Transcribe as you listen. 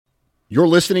You're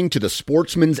listening to the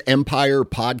Sportsman's Empire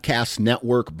Podcast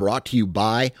Network, brought to you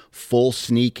by Full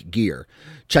Sneak Gear.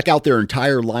 Check out their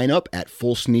entire lineup at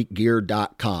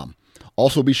fullsneakgear.com.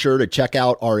 Also be sure to check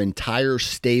out our entire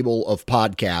stable of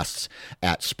podcasts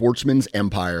at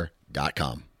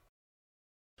sportsmansempire.com.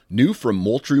 New from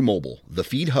Moultrie Mobile, the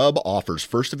Feed Hub offers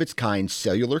first-of-its-kind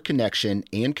cellular connection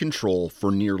and control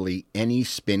for nearly any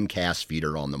spin cast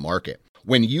feeder on the market.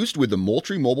 When used with the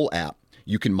Moultrie Mobile app,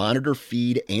 you can monitor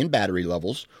feed and battery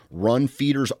levels, run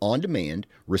feeders on demand,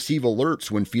 receive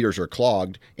alerts when feeders are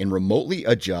clogged, and remotely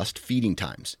adjust feeding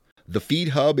times. The Feed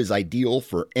Hub is ideal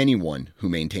for anyone who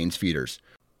maintains feeders.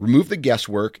 Remove the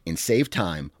guesswork and save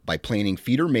time by planning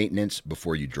feeder maintenance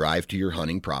before you drive to your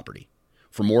hunting property.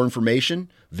 For more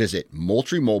information, visit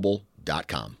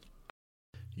MoultrieMobile.com.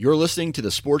 You're listening to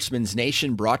the Sportsman's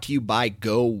Nation, brought to you by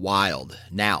Go Wild.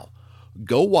 Now,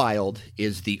 Go Wild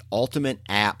is the ultimate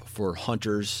app for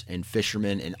hunters and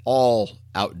fishermen and all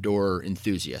outdoor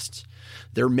enthusiasts.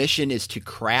 Their mission is to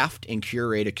craft and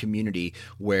curate a community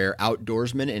where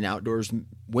outdoorsmen and outdoors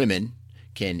women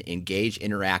can engage,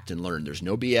 interact, and learn. There's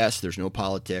no BS, there's no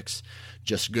politics,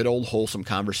 just good old wholesome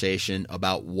conversation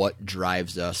about what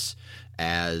drives us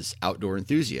as outdoor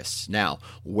enthusiasts. Now,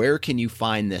 where can you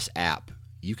find this app?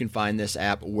 You can find this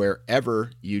app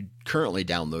wherever you currently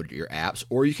download your apps,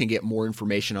 or you can get more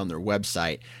information on their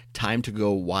website,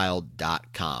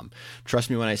 timetogowild.com. Trust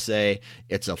me when I say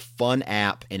it's a fun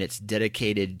app, and it's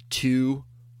dedicated to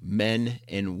men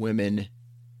and women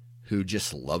who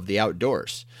just love the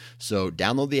outdoors. So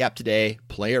download the app today,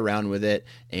 play around with it,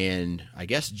 and I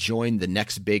guess join the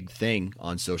next big thing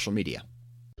on social media.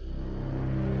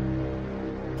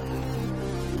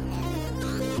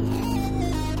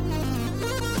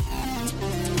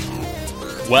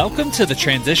 Welcome to the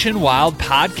Transition Wild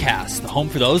Podcast, the home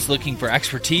for those looking for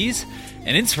expertise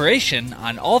and inspiration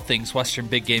on all things Western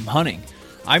big game hunting.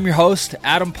 I'm your host,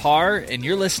 Adam Parr, and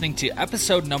you're listening to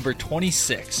episode number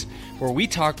 26, where we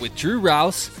talk with Drew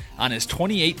Rouse on his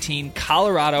 2018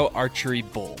 Colorado Archery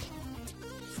Bull.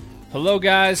 Hello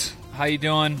guys, how you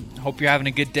doing? Hope you're having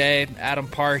a good day. Adam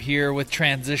Parr here with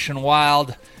Transition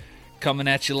Wild, coming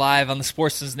at you live on the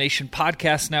Sportsman's Nation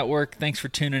Podcast Network. Thanks for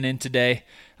tuning in today.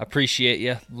 Appreciate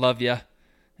you, love you,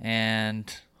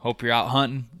 and hope you're out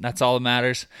hunting. That's all that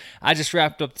matters. I just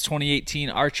wrapped up the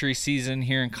 2018 archery season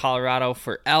here in Colorado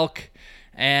for elk,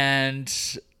 and,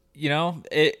 you know,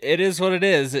 it is what it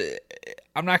is.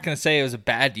 I'm not going to say it was a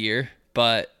bad year,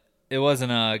 but it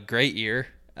wasn't a great year.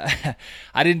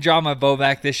 I didn't draw my bow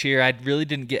back this year. I really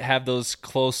didn't have those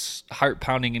close,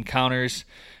 heart-pounding encounters.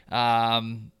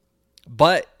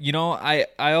 But, you know, I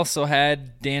also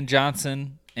had Dan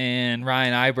Johnson and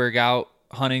Ryan Iberg out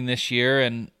hunting this year,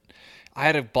 and I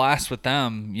had a blast with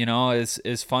them. You know,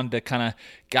 it's fun to kind of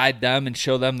guide them and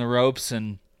show them the ropes,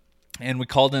 and I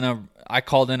called in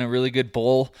a really good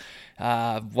bull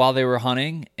while they were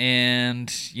hunting,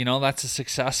 and you know, that's a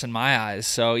success in my eyes.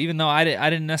 So even though I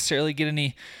didn't necessarily get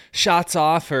any shots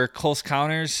off or close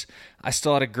counters, I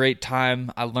still had a great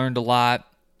time. I learned a lot.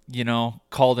 You know,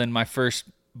 called in my first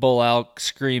bull elk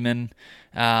screaming.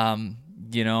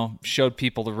 You know, showed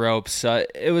people the ropes.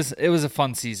 It was a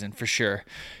fun season for sure.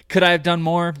 Could I have done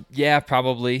more? Yeah,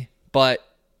 probably. But,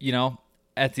 you know,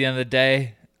 at the end of the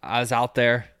day, I was out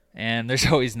there, and there's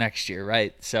always next year,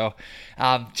 right? So,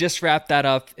 just wrap that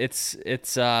up. It's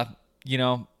you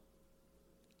know,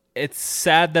 it's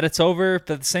sad that it's over,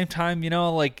 but at the same time, you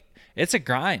know, like, it's a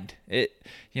grind.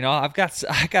 You know, I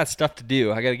got stuff to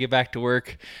do. I got to get back to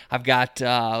work. I've got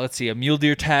a mule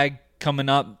deer tag coming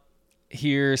up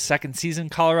here, second season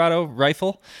Colorado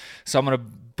rifle. So I'm going to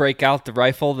break out the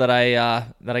rifle that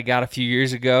I got a few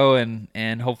years ago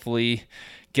and hopefully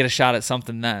get a shot at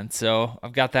something then. So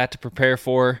I've got that to prepare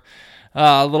for.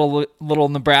 A little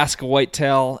Nebraska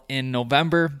whitetail in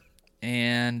November,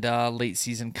 and late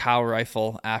season cow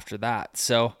rifle after that.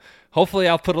 So hopefully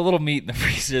I'll put a little meat in the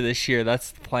freezer this year.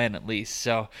 That's the plan at least.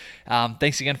 So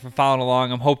thanks again for following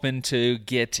along. I'm hoping to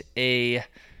get a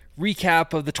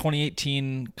recap of the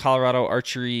 2018 Colorado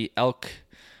archery elk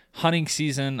hunting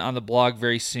season on the blog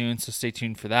very soon, so stay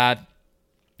tuned for that.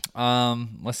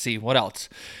 Let's see, what else?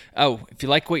 Oh, if you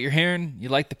like what you're hearing, you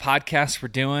like the podcast we're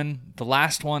doing, the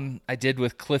last one I did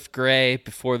with Cliff Gray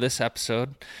before this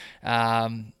episode,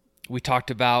 we talked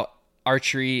about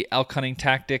archery elk hunting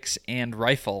tactics and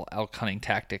rifle elk hunting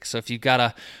tactics. So if you've got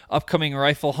a upcoming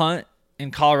rifle hunt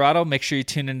in Colorado, make sure you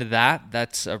tune into that.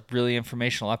 That's a really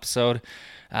informational episode.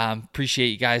 Appreciate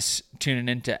you guys tuning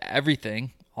into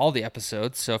everything all the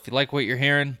episodes. So if you like what you're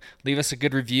hearing, leave us a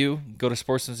good review. Go to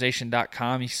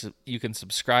sportsmanzation.com. You can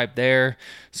subscribe there.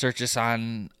 Search us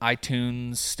on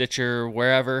iTunes, Stitcher,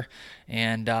 wherever,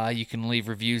 and you can leave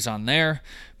reviews on there.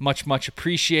 Much, much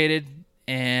appreciated.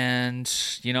 And,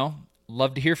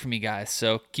 love to hear from you guys.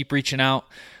 So keep reaching out.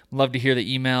 Love to hear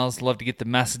the emails. Love to get the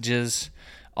messages,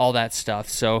 all that stuff.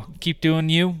 So keep doing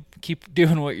you. Keep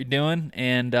doing what you're doing,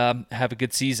 and have a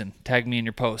good season. Tag me in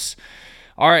your posts.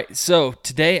 All right, so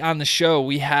today on the show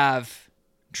we have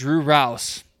Drew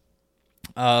Rouse.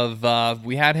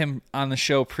 We had him on the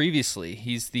show previously.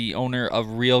 He's the owner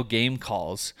of Real Game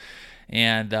Calls,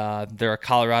 and they're a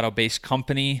Colorado-based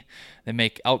company. They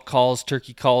make elk calls,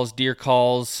 turkey calls, deer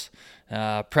calls,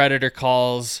 predator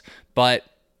calls. But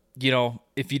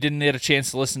if you didn't get a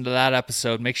chance to listen to that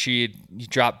episode, make sure you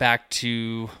drop back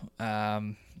to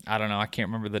I don't know, I can't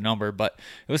remember the number, but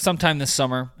it was sometime this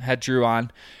summer. Had Drew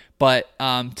on. But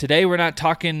today we're not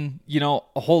talking, a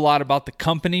whole lot about the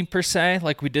company per se,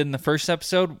 like we did in the first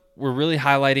episode. We're really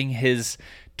highlighting his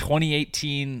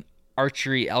 2018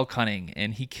 archery elk hunting,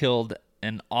 and he killed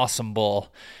an awesome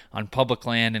bull on public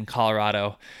land in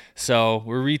Colorado. So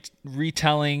we're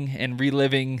retelling and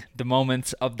reliving the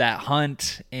moments of that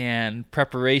hunt and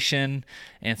preparation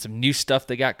and some new stuff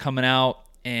they got coming out,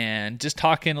 and just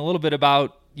talking a little bit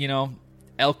about,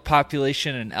 elk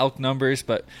population and elk numbers,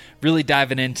 but really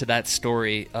diving into that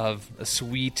story of a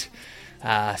sweet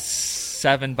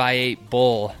 7x8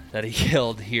 bull that he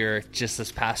killed here just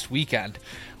this past weekend,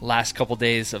 last couple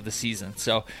days of the season.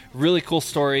 So really cool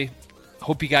story.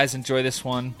 Hope you guys enjoy this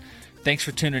one. Thanks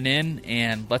for tuning in,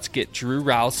 and let's get Drew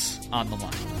Rouse on the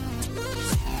line.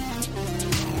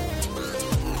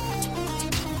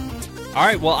 All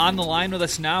right, well, on the line with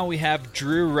us now, we have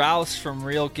Drew Rouse from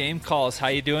Real Game Calls. How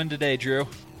you doing today, Drew?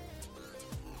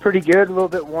 Pretty good. A little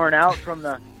bit worn out from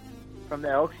the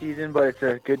elk season, but it's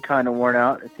a good kind of worn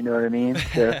out, if you know what I mean.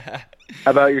 So,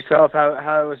 how about yourself?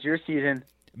 How was your season?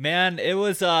 Man, it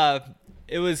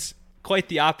was quite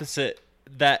the opposite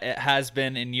that it has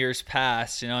been in years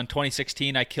past. In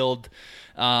 2016, I killed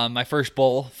my first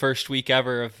bull, first week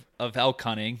ever of elk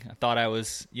hunting. I thought I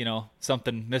was,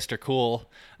 something Mr. Cool.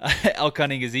 Elk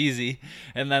hunting is easy.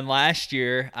 And then last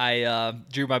year, I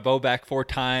drew my bow back 4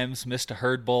 times, missed a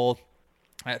herd bull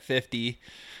at 50.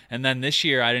 And then this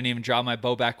year, I didn't even draw my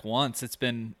bow back once. It's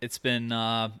been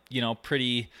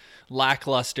pretty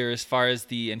lackluster as far as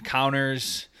the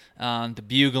encounters, the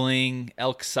bugling,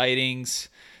 elk sightings.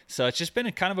 So it's just been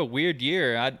a kind of a weird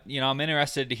year. I'm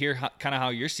interested to hear how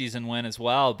your season went as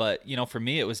well. But, for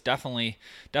me, it was definitely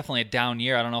a down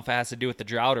year. I don't know if it has to do with the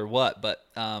drought or what, but,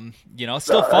 it's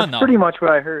still fun, though. That's pretty much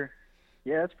what I heard.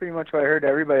 Yeah, that's pretty much what I heard.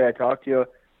 Everybody I talked to,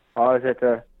 I was at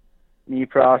the meat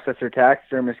processor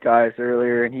taxidermist guys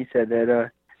earlier, and he said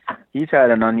that he's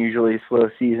had an unusually slow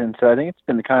season. So I think it's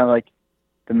been kind of like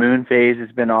the moon phase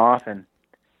has been off, and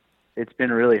it's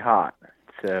been really hot.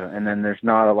 So, and then there's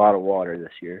not a lot of water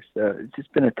this year. So it's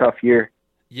just been a tough year.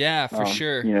 Yeah, for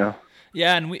sure.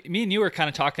 Yeah, and me and you were kind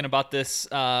of talking about this,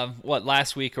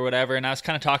 last week or whatever, and I was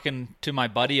kind of talking to my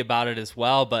buddy about it as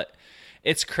well, but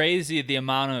it's crazy the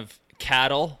amount of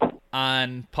cattle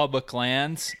on public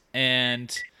lands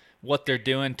and what they're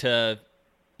doing to,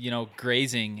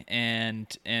 grazing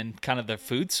and kind of the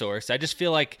food source. I just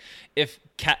feel like if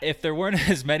there weren't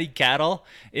as many cattle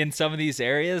in some of these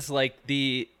areas, like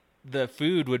the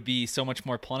food would be so much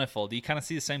more plentiful. Do you kind of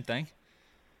see the same thing?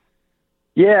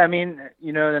 Yeah, I mean,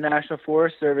 the National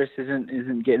Forest Service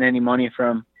isn't getting any money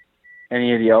from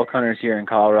any of the elk hunters here in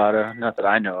Colorado, not that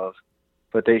I know of,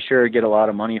 but they sure get a lot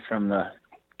of money from the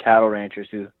cattle ranchers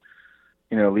who,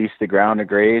 lease the ground to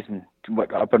graze, and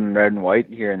up in red and white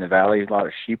here in the valley, a lot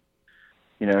of sheep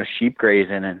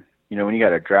grazing, and when you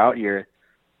got a drought year,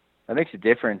 that makes a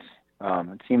difference.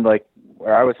 It seemed like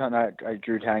where I was hunting, I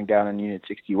drew tag down in Unit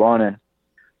 61 in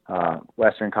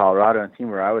western Colorado, and it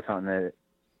seemed where I was hunting that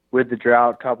with the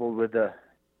drought coupled with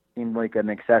seemed like an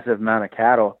excessive amount of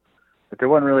cattle, but there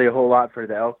wasn't really a whole lot for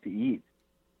the elk to eat.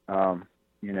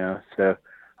 So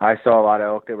I saw a lot of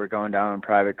elk that were going down on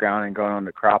private ground and going on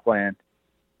to cropland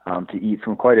to eat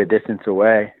from quite a distance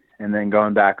away, and then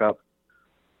going back up,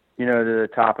 to the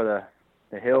top of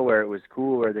the hill where it was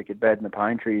cool, where they could bed in the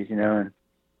pine trees, and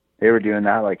they were doing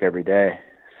that like every day.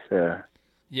 So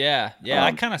yeah,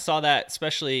 I kind of saw that,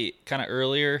 especially kind of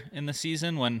earlier in the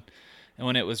season when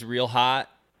it was real hot,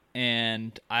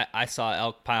 and I saw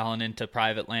elk piling into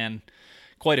private land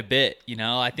quite a bit.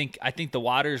 I think the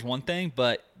water is one thing,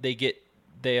 but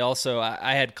they also,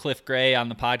 I had Cliff Gray on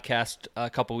the podcast a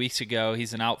couple weeks ago.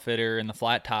 He's an outfitter in the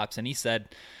Flat Tops, and he said,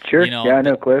 sure, yeah, I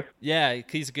know Cliff. Yeah,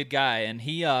 he's a good guy, and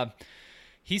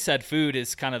he he said food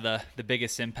is kind of the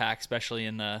biggest impact, especially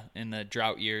in the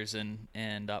drought years,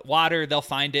 and water, they'll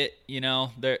find it,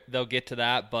 they'll get to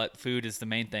that, but food is the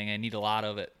main thing. I need a lot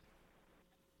of it.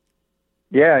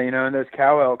 Yeah, and those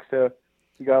cow elk. So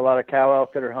you got a lot of cow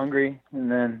elk that are hungry, and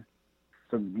then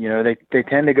they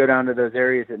tend to go down to those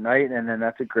areas at night, and then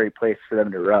that's a great place for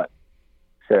them to rut.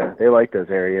 So they like those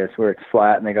areas where it's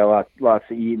flat and they got lots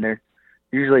to eat, and there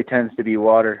usually tends to be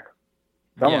water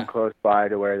somewhere close by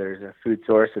to where there's a food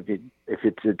source. If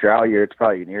it's a drought year, it's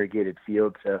probably an irrigated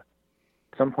field. So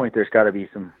at some point there's got to be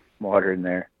some water in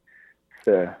there.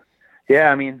 So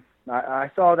yeah, I mean, I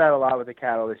saw that a lot with the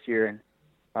cattle this year,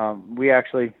 and we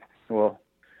actually,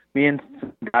 me and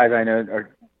some guys I know are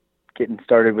getting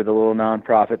started with a little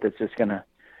nonprofit that's just gonna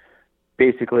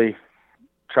basically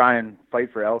try and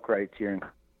fight for elk rights here.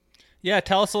 Yeah,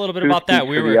 tell us a little bit about that.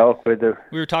 We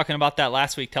were talking about that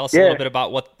last week. Tell us a little bit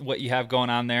about what you have going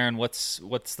on there and what's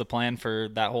the plan for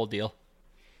that whole deal.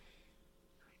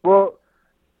 Well,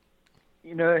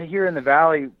 here in the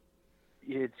valley,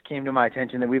 it came to my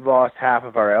attention that we've lost half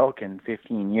of our elk in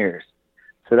 15 years.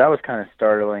 So that was kind of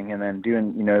startling. And then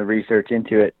doing, research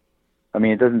into it, I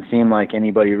mean, it doesn't seem like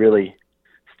anybody really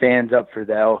stands up for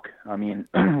the elk. I mean,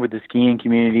 with the skiing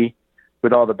community,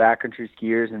 with all the backcountry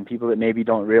skiers and people that maybe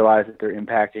don't realize that they're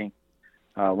impacting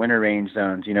winter range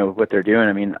zones, what they're doing.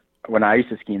 I mean, when I used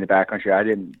to ski in the backcountry, I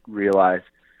didn't realize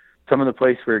some of the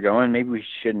places we were going, maybe we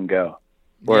shouldn't go.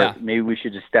 Or maybe we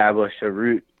should establish a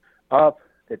route up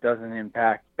that doesn't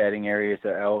impact bedding areas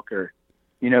of elk, or,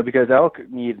 because elk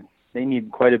need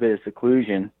quite a bit of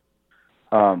seclusion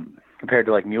compared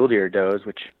to like mule deer does,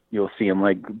 which you'll see them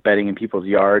like bedding in people's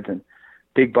yards, and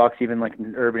big bucks, even like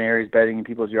in urban areas, bedding in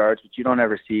people's yards, but you don't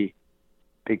ever see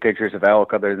big pictures of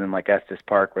elk other than like Estes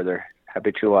Park where they're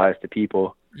habitualized to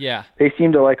people. Yeah. They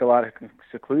seem to like a lot of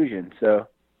seclusion. So,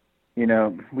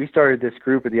 we started this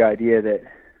group with the idea that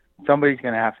somebody's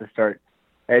going to have to start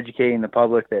educating the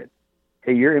public that,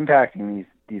 hey, you're impacting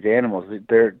these animals.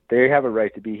 They have a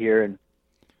right to be here. And,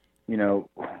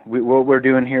 what we're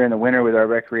doing here in the winter with our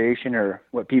recreation, or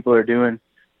what people are doing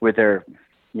with their,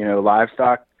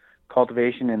 livestock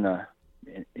cultivation in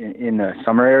the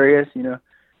summer areas,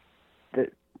 that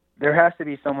there has to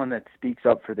be someone that speaks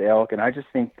up for the elk. And I just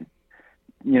think,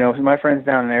 my friends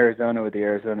down in Arizona with the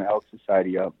Arizona Elk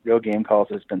Society, Real Game Calls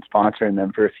has been sponsoring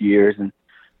them for a few years, and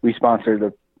we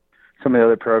sponsor some of the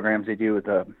other programs they do with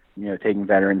taking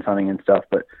veterans hunting and stuff.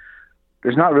 But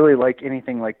there's not really like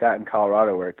anything like that in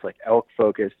Colorado, where it's like elk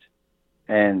focused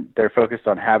and they're focused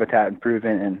on habitat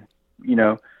improvement.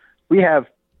 And we have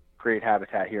great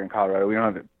habitat here in Colorado. We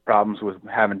don't have problems with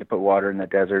having to put water in the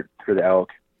desert for the elk,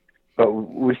 but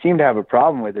we seem to have a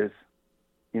problem with is,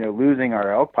 losing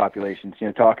our elk populations.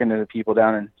 Talking to the people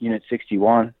down in Unit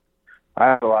 61, I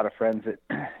have a lot of friends that,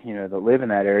 that live in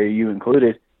that area, you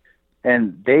included,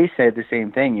 and they said the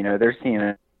same thing. They're seeing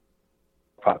a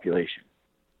population,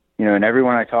 and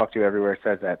everyone I talk to everywhere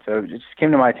says that. So it just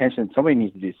came to my attention, somebody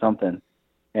needs to do something.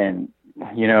 And,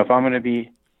 if I'm going to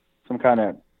be some kind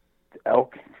of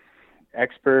elk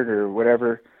expert or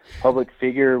whatever public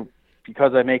figure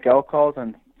because I make elk calls,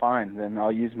 then fine, then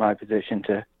I'll use my position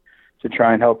to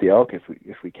try and help the elk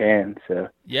if we can. So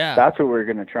that's what we're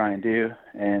going to try and do.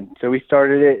 And so we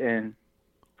started it, and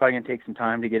probably going to take some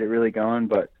time to get it really going,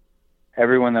 but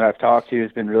everyone that I've talked to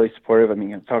has been really supportive. I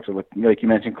mean, I've talked to, like you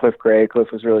mentioned, Cliff Gray. Cliff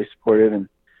was really supportive, and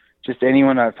just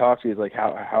anyone I've talked to is like,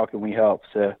 how can we help?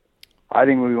 So I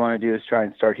think what we want to do is try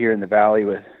and start here in the valley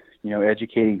with,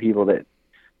 educating people, that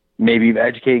maybe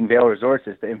educating Vail Resorts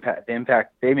is the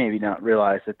impact they maybe not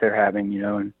realize that they're having,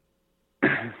 and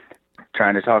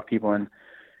trying to talk people, and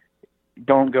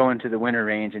don't go into the winter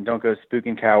range and don't go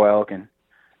spooking cow elk. And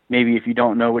maybe if you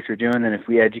don't know what you're doing, then if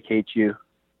we educate you,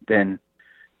 then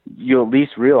you'll at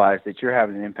least realize that you're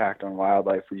having an impact on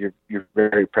wildlife with your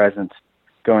very presence,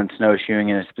 going snowshoeing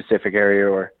in a specific area,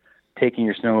 or taking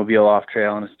your snowmobile off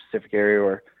trail in a specific area,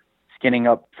 or skinning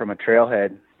up from a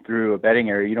trailhead through a bedding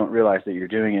area. You don't realize that you're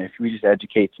doing it. If we just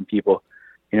educate some people,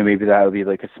 maybe that would be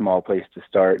like a small place to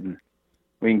start, and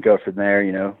we can go from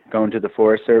there, going to the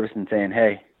Forest Service and saying,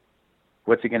 hey,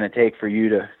 what's it going to take for you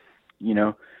to,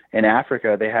 in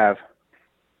Africa, they have,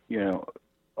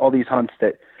 all these hunts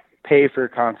that pay for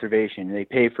conservation. They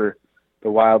pay for the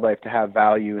wildlife to have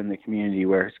value in the community.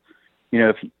 Whereas,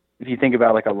 if you think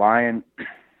about like a lion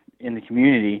in the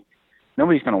community,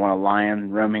 nobody's going to want a lion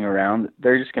roaming around.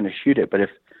 They're just going to shoot it. But if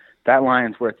that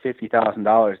lion's worth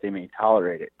 $50,000, they may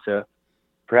tolerate it. So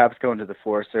perhaps going to the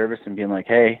Forest Service and being like,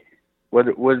 hey, what's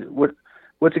it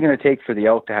going to take for the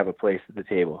elk to have a place at the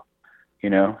table?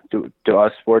 Do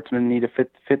us sportsmen need to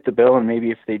fit the bill? And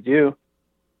maybe if they do,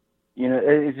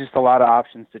 it's just a lot of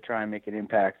options to try and make an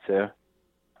impact. So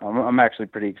I'm actually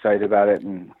pretty excited about it.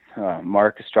 And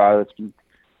Mark Estrada, that's been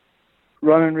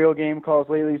running Real Game Calls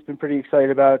lately, has been pretty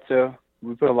excited about it. So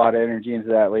we put a lot of energy into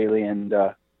that lately. And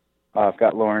I've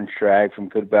got Lauren Schrag from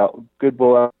Good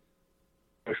Bull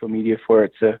social media for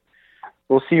it. So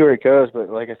we'll see where it goes. But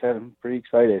like I said, I'm pretty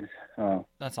excited.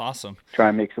 That's awesome. Try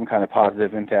and make some kind of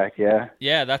positive impact. Yeah.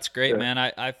 Yeah, that's great, man.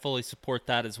 I fully support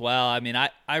that as well. I mean,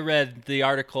 I read the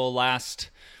article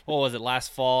last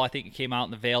fall? I think it came out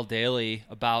in the Vail Daily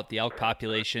about the elk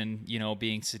population,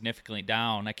 being significantly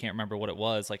down. I can't remember what it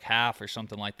was, like half or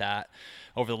something like that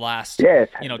over the last, 10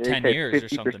 years 50%. Or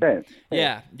something.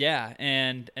 Yeah.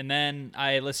 And then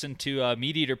I listened to a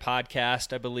Meat Eater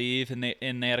podcast, I believe, and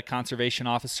they had a conservation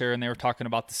officer, and they were talking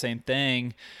about the same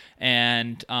thing.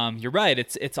 And you're right.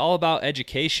 It's all about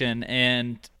education,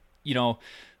 and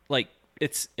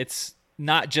it's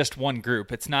not just one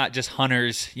group. It's not just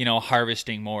hunters,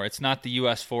 harvesting more. It's not the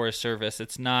U.S. Forest Service.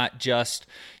 It's not just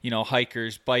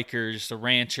hikers, bikers, the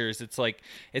ranchers.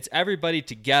 It's everybody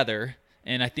together.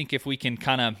 And I think if we can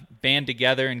kind of band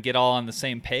together and get all on the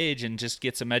same page and just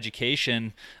get some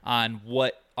education on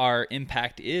what our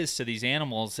impact is to these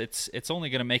animals, it's only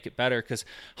going to make it better. Because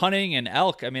hunting and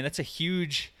elk, I mean, that's a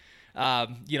huge,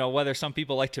 whether some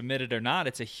people like to admit it or not,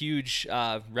 it's a huge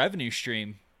revenue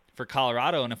stream for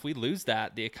Colorado. And if we lose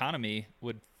that, the economy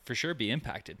would for sure be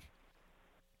impacted.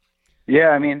 Yeah,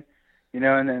 I mean, and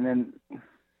then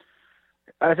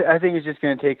I think it's just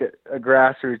going to take a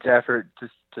grassroots effort to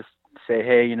say,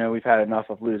 hey, we've had enough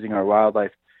of losing our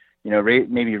wildlife,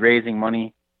 maybe raising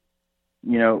money.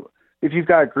 If you've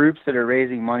got groups that are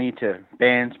raising money to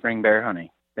ban spring bear hunting,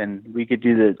 then we could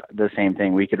do the same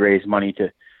thing. We could raise money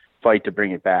to fight to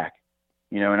bring it back,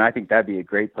 and I think that'd be a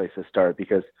great place to start,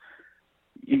 because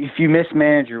if you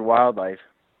mismanage your wildlife,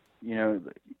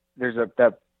 there's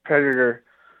that predator,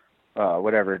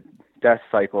 death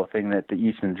cycle thing that the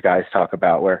Eastman's guys talk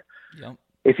about, where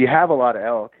if you have a lot of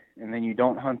elk and then you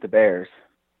don't hunt the bears,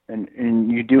 and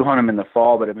you do hunt them in the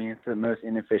fall, but I mean, it's the most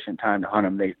inefficient time to hunt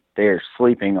them. They are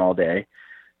sleeping all day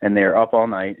and they're up all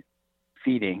night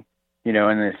feeding, and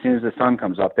as soon as the sun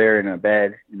comes up, they're in a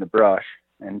bed in the brush,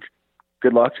 and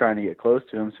good luck trying to get close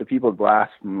to them. So people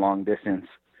blast from long distance.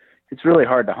 It's really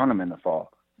hard to hunt them in the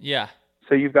fall. Yeah.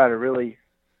 So you've got a really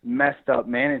messed up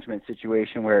management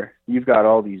situation where you've got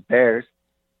all these bears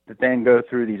that then go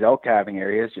through these elk calving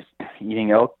areas, just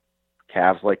eating elk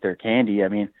calves like they're candy. I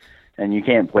mean, and you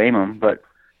can't blame them, but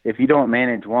if you don't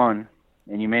manage one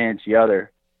and you manage the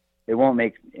other,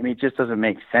 it just doesn't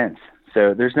make sense.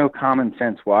 So there's no common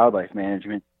sense wildlife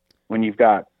management when you've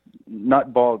got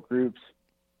nutball groups,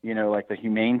 like the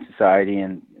Humane Society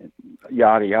and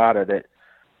yada, yada, that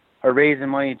are raising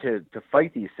money to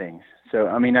fight these things. So,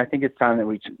 I mean, I think it's time that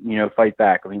we, fight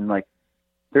back. I mean,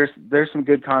 there's some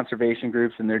good conservation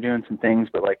groups and they're doing some things,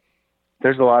 but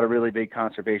there's a lot of really big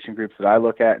conservation groups that I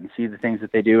look at and see the things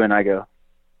that they do, and I go,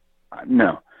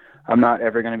 no, I'm not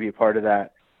ever going to be a part of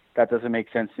that. That doesn't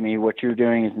make sense to me. What you're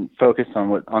doing isn't focused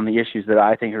on the issues that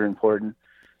I think are important.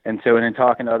 And so, in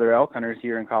talking to other elk hunters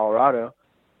here in Colorado,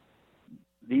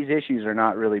 these issues are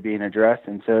not really being addressed.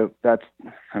 And so that's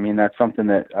something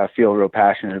that I feel real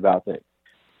passionate about, that,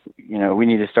 we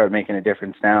need to start making a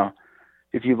difference now.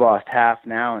 If you've lost half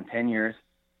now in 10 years,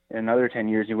 in another 10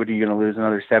 years, what are you going to lose,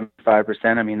 another 75%?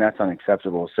 I mean, that's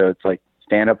unacceptable. So it's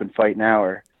stand up and fight now,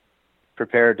 or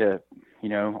prepare to,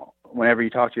 whenever you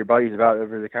talk to your buddies about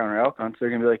over-the-counter elk hunts, they're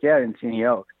going to be like, yeah, I didn't see any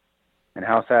elk. And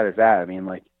how sad is that? I mean,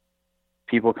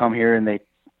 people come here and they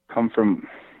come from,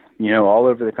 all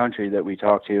over the country that we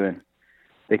talk to, and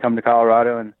they come to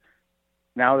Colorado, and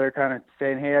now they're kind of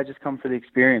saying, hey, I just come for the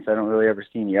experience. I don't really ever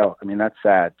see any elk. I mean, that's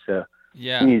sad. So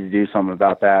yeah, we need to do something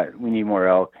about that. We need more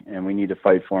elk, and we need to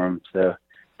fight for them. So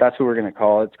that's what we're going to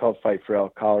call it. It's called Fight for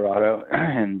Elk Colorado.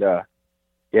 And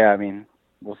I mean,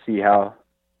 we'll see how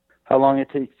long it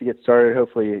takes to get started.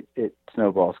 Hopefully it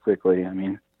snowballs quickly. I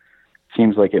mean,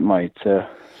 seems like it might. So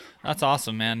that's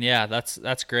awesome, man. Yeah,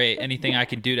 that's great. Anything I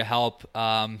can do to help,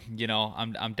 I'm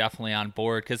definitely on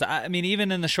board. Because I mean,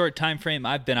 even in the short time frame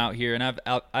I've been out here and I've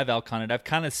elk hunted, I've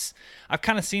kind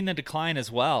of seen the decline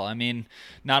as well. I mean,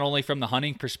 not only from the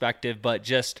hunting perspective, but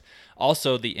just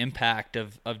also the impact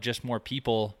of just more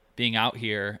people being out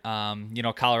here.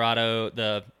 Colorado,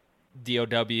 the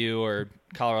DOW, or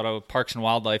Colorado Parks and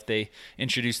Wildlife, they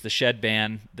introduced the shed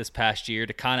ban this past year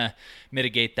to kind of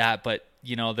mitigate that, but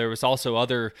there was also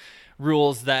other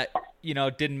rules that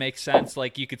didn't make sense.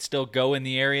 Like, you could still go in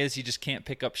the areas, you just can't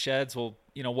pick up sheds. Well,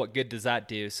 what good does that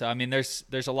do? So I mean, there's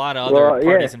a lot of other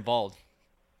parties involved.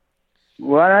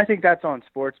 Well, I think that's on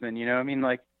sportsmen. I mean,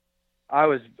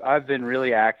 I've been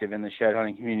really active in the shed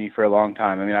hunting community for a long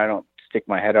time. I mean, I don't stick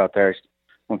my head out there. I just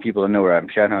want people to know where I'm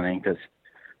shed hunting, because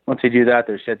once they do that,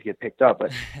 their sheds get picked up.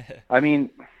 But I mean,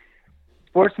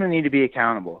 sportsmen need to be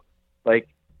accountable. Like,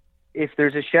 if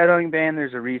there's a shed hunting ban,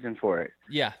 there's a reason for it.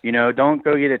 Yeah. You know, don't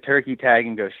go get a turkey tag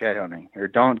and go shed hunting, or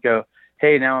don't go,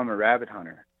 hey, now I'm a rabbit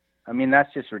hunter. I mean,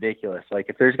 that's just ridiculous. Like,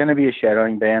 if there's going to be a shed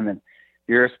hunting ban, then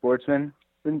you're a sportsman,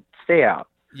 then stay out.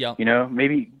 Yeah. You know,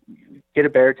 maybe get a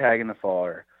bear tag in the fall,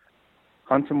 or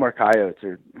hunt some more coyotes,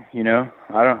 or, you know,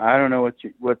 I don't know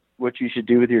what you should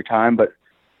do with your time, but,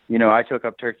 you know, I took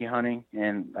up turkey hunting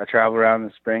and I travel around in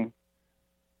the spring.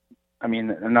 I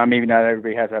mean, maybe not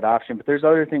everybody has that option, but there's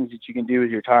other things that you can do with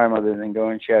your time other than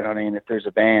going shed hunting. And if there's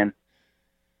a ban,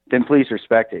 then please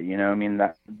respect it. You know, I mean,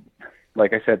 that,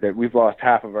 like I said, that we've lost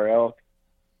half of our elk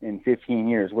in 15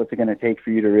 years. What's it going to take for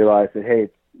you to realize that, hey,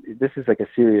 this is like a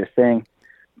serious thing?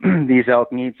 These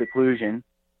elk need seclusion.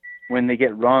 When they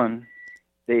get run,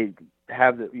 they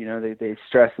have the, you know, they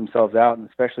stress themselves out, and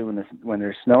especially when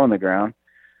there's snow on the ground.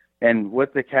 And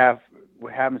what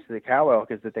happens to the cow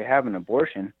elk is that they have an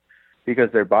abortion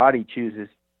because their body chooses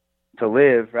to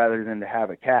live rather than to have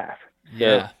a calf.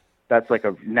 Yeah. So that's like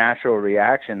a natural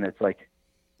reaction. That's like,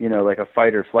 you know, like a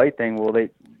fight or flight thing. Well, they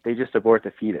just abort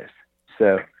the fetus.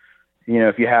 So, you know,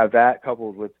 if you have that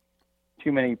coupled with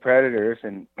too many predators,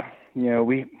 and, you know,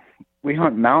 we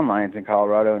hunt mountain lions in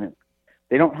Colorado, and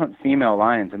they don't hunt female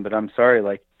lions. But I'm sorry,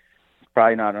 like, it's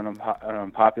probably not an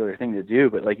unpopular thing to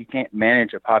do, but like, you can't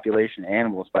manage a population of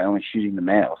animals by only shooting the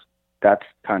males. That's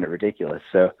kind of ridiculous.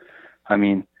 So, I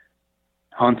mean,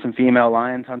 hunt some female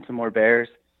lions, hunt some more bears,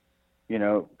 you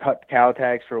know, cut cow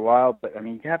tags for a while. But I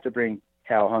mean, you have to bring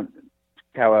cow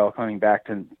elk hunting back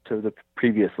to the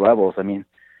previous levels. I mean,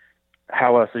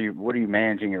 how else what are you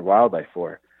managing your wildlife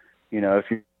for? You know,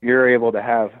 if you're able to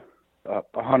have a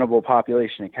huntable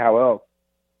population of cow elk,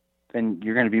 then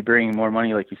you're going to be bringing more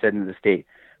money, like you said, into the state.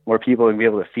 More people are going to be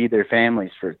able to feed their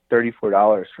families for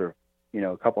 $34 for, you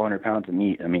know, a couple 100 pounds of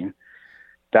meat. I mean,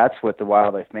 that's what the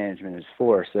wildlife management is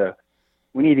for. So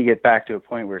we need to get back to a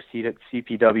point where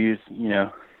CPWs, you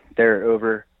know, they're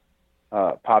over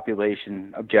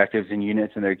population objectives and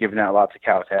units, and they're giving out lots of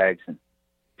cow tags, and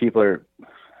people are,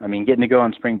 I mean, getting to go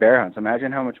on spring bear hunts.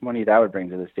 Imagine how much money that would bring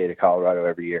to the state of Colorado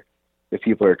every year if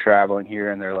people are traveling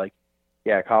here and they're like,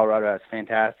 yeah, Colorado has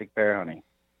fantastic bear hunting.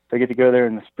 So I get to go there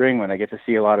in the spring when I get to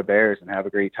see a lot of bears and have a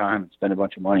great time and spend a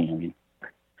bunch of money. I mean,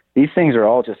 these things are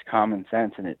all just common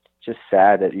sense, and it's just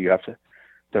sad that you have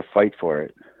to fight for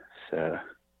it. So.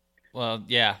 Well,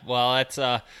 yeah. Well, that's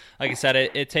like I said,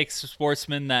 it takes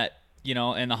sportsmen that, you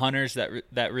know, and the hunters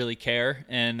that really care.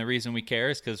 And the reason we care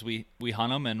is because we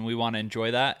hunt them and we want to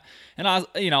enjoy that. And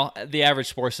you know, the average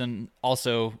sportsman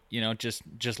also, you know,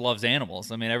 just loves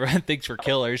animals. I mean, everyone thinks we're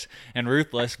killers and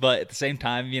ruthless, but at the same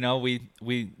time, you know, we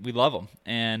love them.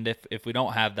 And if we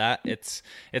don't have that, it's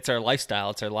our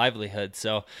lifestyle, it's our livelihood.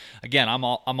 So again, I'm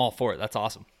all for it. That's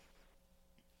awesome.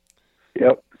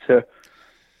 Yep. So,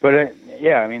 but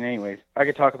yeah, I mean, anyways, I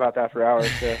could talk about that for hours.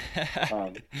 So,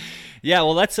 yeah,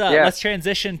 well, let's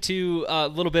transition to a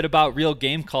little bit about Real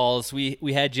Game Calls. We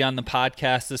had you on the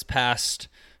podcast this past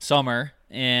summer,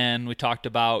 and we talked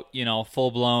about, you know,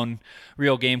 full-blown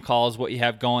Real Game Calls, what you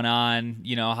have going on,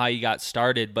 you know, how you got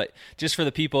started. But just for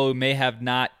the people who may have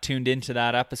not tuned into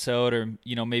that episode, or,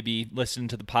 you know, maybe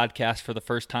listened to the podcast for the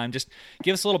first time, just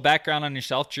give us a little background on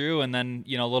yourself, Drew, and then,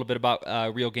 you know, a little bit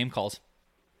about Real Game Calls.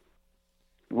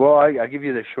 Well, I'll give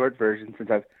you the short version, since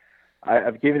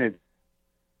I've given it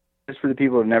just for the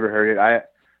people who've never heard it.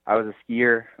 I was a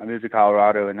skier. I moved to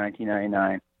Colorado in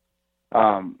 1999.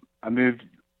 I moved,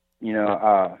 you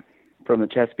know, from the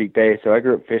Chesapeake Bay, so I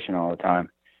grew up fishing all the time,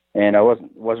 and I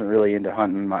wasn't really into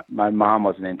hunting. My mom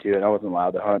wasn't into it. I wasn't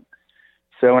allowed to hunt.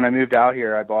 So when I moved out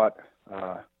here, I bought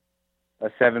a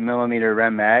 7mm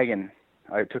Rem mag, and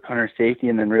I took hunter safety,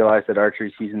 and then realized that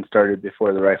archery season started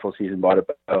before the rifle season. Bought a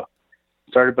bow.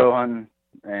 Started bow hunting,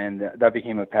 and that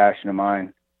became a passion of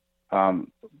mine.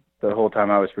 The whole time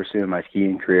I was pursuing my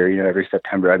skiing career, you know, every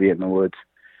September I'd be in the woods.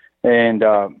 And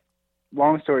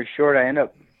long story short, I ended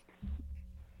up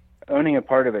owning a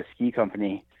part of a ski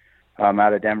company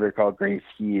out of Denver called Great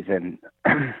Skis, and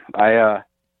and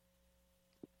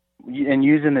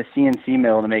using the CNC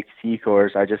mill to make ski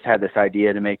cores, I just had this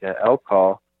idea to make an elk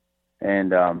call,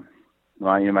 and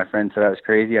well, you know, my friend said I was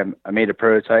crazy. I made a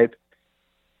prototype,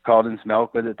 called in some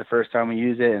elk with it the first time we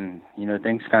used it, and, you know,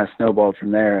 things kind of snowballed from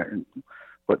there. And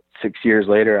 6 years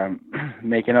later, I'm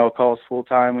making elk calls full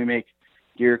time. We make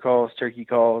deer calls, turkey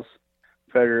calls,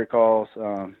 predator calls,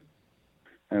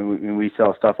 and we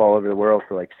sell stuff all over the world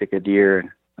for like Sitka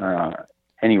deer. And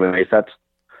anyways,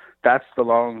 that's the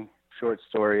long short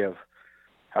story of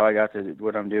how I got to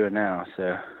what I'm doing now.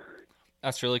 So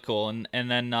that's really cool.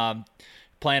 And then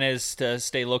plan is to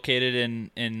stay located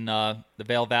in the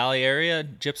Vail Valley area,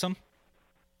 gypsum?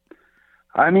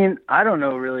 I mean, I don't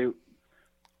know really.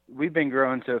 We've been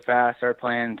growing so fast. Our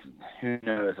plans, who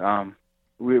knows?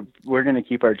 We're going to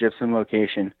keep our gypsum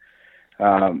location,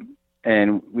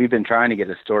 and we've been trying to get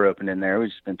a store open in there. We've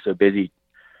just been so busy.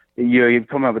 You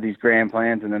come up with these grand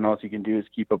plans, and then all you can do is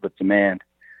keep up with demand.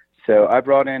 So I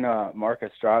brought in Mark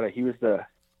Estrada. He was the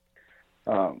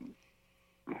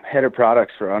head of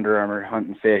products for Under Armour Hunt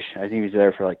and Fish. I think he was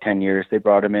there for like 10 years. They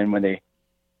brought him in when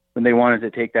they wanted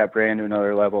to take that brand to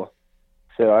another level.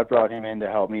 So I brought him in to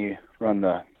help me run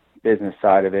the business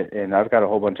side of it, and I've got a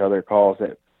whole bunch of other calls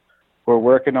that we're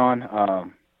working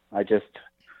on. I just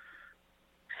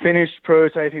finished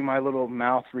prototyping my little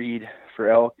mouth reed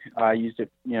for elk. I used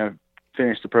it,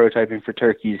 finished the prototyping for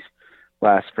turkeys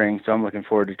last spring, so I'm looking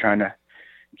forward to trying to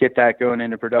get that going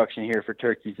into production here for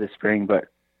turkeys this spring. But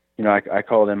I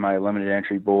called in my limited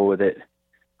entry bull with it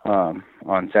on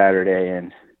Saturday,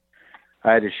 and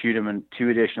I had to shoot him in 2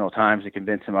 additional times to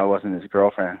convince him I wasn't his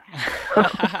girlfriend.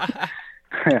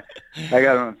 I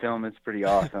got him on film. It's pretty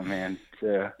awesome, man.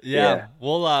 So, yeah.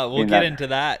 We'll get into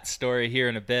that story here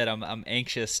in a bit. I'm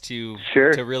anxious to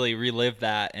really relive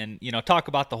that and talk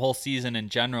about the whole season in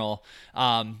general.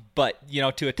 But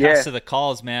to attest to the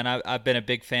calls, man, I've been a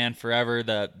big fan forever.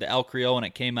 The elk reel when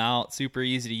it came out, super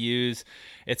easy to use.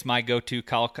 It's my go-to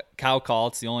cow call.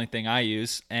 It's the only thing I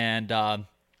use, and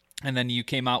then you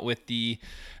came out with the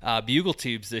bugle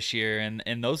tubes this year,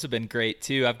 and those have been great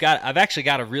too. I've actually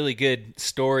got a really good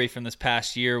story from this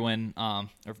past year when or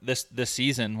this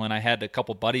season when I had a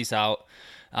couple buddies out.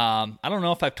 I don't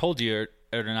know if I've told you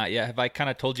or not yet. Have I kind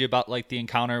of told you about like the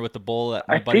encounter with the bull that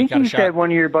my buddy got a shot? I think you said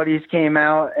one of your buddies came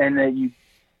out and that you.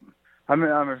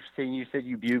 I'm saying you said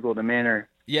you bugled him in, or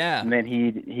and then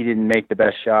he didn't make the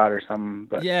best shot or something.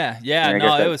 But it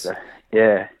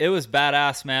was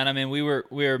badass, man. I mean, we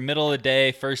were middle of the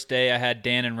day, first day. I had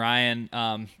Dan and Ryan,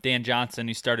 Dan Johnson,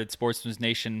 who started Sportsman's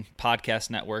Nation podcast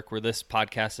network, where this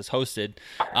podcast is hosted.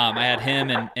 I had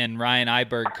him and Ryan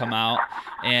Iberg come out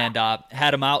and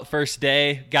had him out first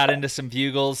day. Got into some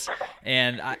bugles,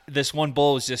 and this one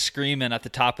bull was just screaming at the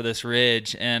top of this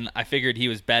ridge, and I figured he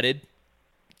was bedded,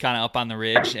 kind of up on the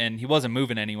ridge, and he wasn't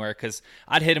moving anywhere because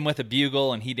I'd hit him with a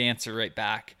bugle and he'd answer right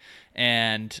back.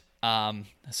 And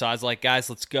so I was like, guys,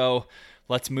 let's go.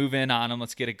 Let's move in on him.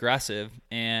 Let's get aggressive.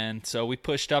 And so we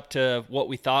pushed up to what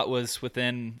we thought was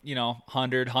within,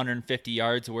 100, 150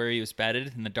 yards of where he was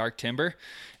bedded in the dark timber.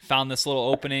 Found this little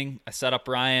opening. I set up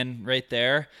Ryan right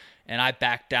there, and I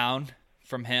backed down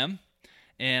from him.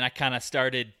 And I kind of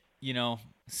started,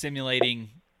 simulating.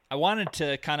 I wanted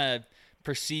to kind of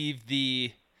perceive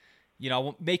the,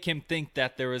 make him think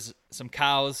that there was some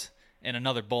cows and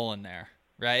another bull in there,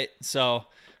 right? So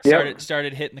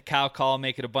started hitting the cow call,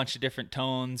 making a bunch of different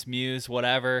tones, mews,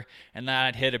 whatever, and then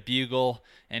I'd hit a bugle,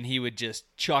 and he would just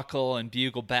chuckle and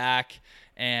bugle back.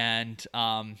 And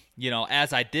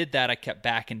as I did that, I kept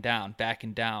backing down,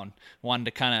 wanted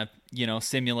to kind of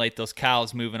simulate those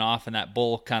cows moving off, and that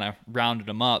bull kind of rounded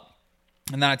them up.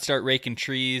 And then I'd start raking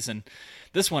trees, and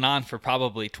this went on for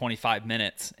probably 25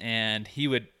 minutes, and he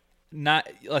would not,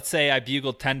 let's say I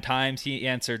bugled 10 times, he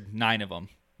answered 9 of them,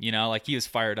 like he was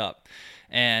fired up.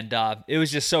 And it was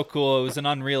just so cool. It was an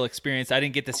unreal experience. I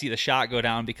didn't get to see the shot go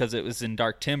down because it was in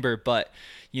dark timber, but,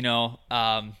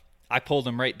 I pulled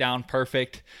him right down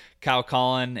perfect, cow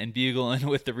calling and bugling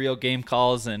with the real game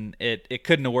calls, and it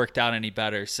couldn't have worked out any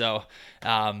better. So,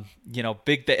 I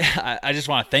just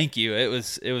want to thank you. It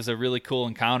was a really cool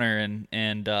encounter,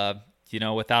 and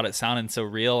without it sounding so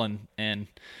real and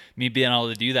me being able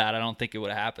to do that, I don't think it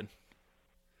would have happened.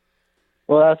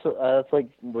 Well, that's like,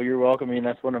 well, you're welcome. I mean,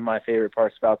 that's one of my favorite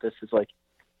parts about this is like,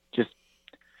 just,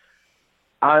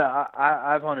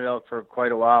 I've hunted elk for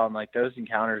quite a while, and like those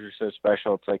encounters are so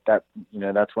special. It's like that,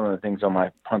 that's one of the things on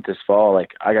my hunt this fall.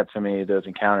 Like I got so many of those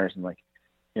encounters, and like,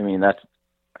 I mean, that's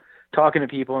talking to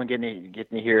people and getting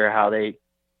to hear how they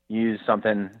use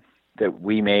something that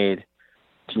we made,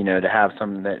 to have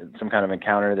some kind of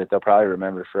encounter that they'll probably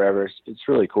remember forever. It's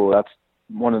really cool. That's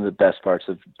one of the best parts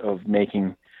of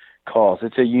making calls.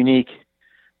 It's a unique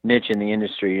niche in the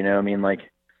industry, I mean,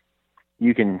 like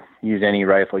you can use any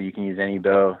rifle, you can use any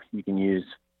bow, you can use,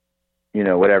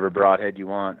 whatever broadhead you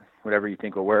want, whatever you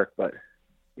think will work. But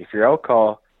if your elk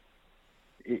call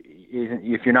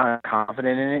if you're not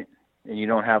confident in it and you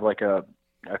don't have like a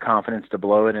confidence to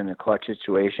blow it in a clutch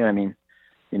situation, I mean,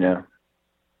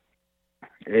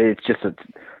 it's just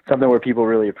something where people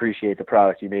really appreciate the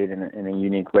product you made in a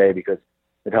unique way because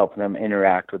it helps them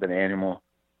interact with an animal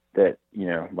that,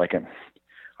 like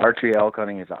archery elk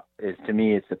hunting is to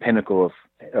me, it's the pinnacle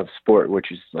of sport,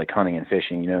 which is like hunting and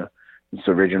fishing. It's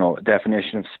the original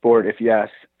definition of sport. If you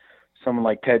ask someone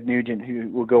like Ted Nugent, who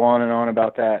will go on and on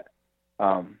about that.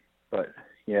 But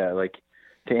yeah, like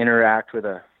to interact with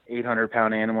a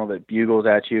 800-pound animal that bugles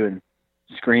at you and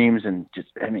screams and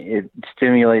it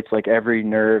stimulates like every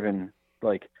nerve and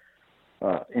like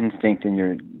instinct in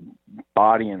your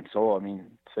body and soul.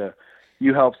 So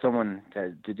you help someone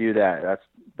to do that.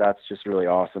 That's just really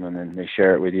awesome. And then they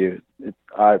share it with you.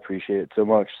 I appreciate it so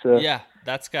much. So yeah,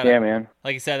 man.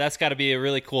 Like I said, that's gotta be a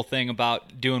really cool thing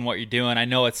about doing what you're doing. I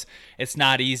know it's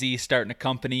not easy starting a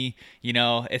company.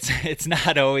 It's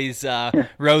not always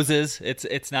roses.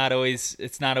 It's not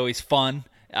always fun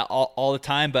all the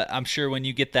time, but I'm sure when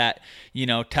you get that,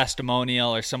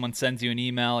 testimonial, or someone sends you an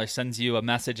email or sends you a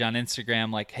message on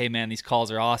Instagram like, hey man, these calls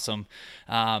are awesome.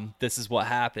 This is what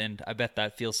happened. I bet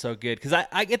that feels so good. Cause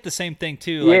I get the same thing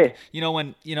too. Like,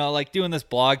 when, like doing this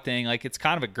blog thing, like it's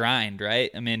kind of a grind,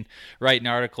 right? Writing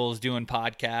articles, doing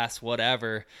podcasts,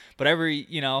 whatever, but every,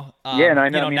 and I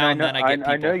know,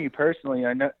 I know you personally,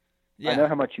 I know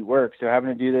how much you work. So having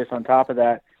to do this on top of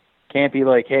that can't be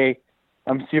like, hey,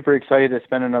 I'm super excited to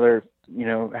spend another,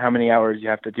 how many hours you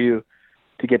have to do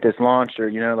to get this launched,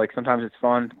 or, like sometimes it's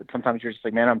fun, but sometimes you're just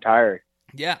like, man, I'm tired.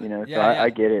 Yeah.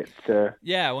 I get it. So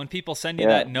yeah. When people send you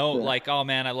that note, like, oh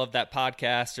man, I love that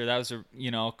podcast, or that was a,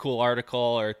 cool article,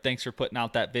 or thanks for putting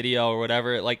out that video or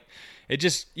whatever. Like it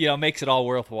just, makes it all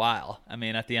worthwhile. At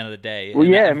the end of the day. Well,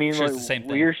 yeah. Sure it's the same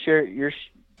thing. You're sharing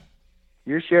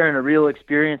a real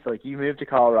experience. Like you moved to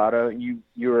Colorado, you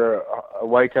were a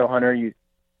whitetail hunter. You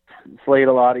flayed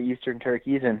a lot of eastern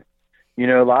turkeys, and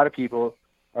a lot of people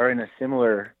are in a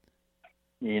similar,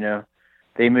 they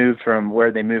moved from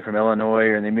Illinois,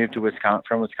 or they moved to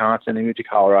Wisconsin, they moved to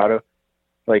Colorado.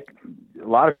 Like a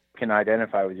lot of people can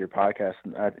identify with your podcast,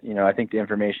 and I think the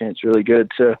information, it's really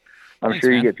good. So I'm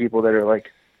sure you get people that are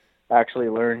like actually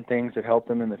learn things that help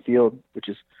them in the field, which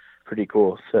is pretty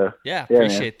cool. So yeah,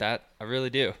 appreciate that. I really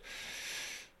do.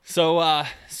 So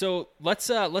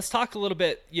let's talk a little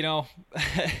bit.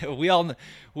 We all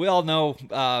know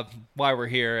why we're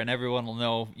here, and everyone will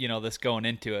know this going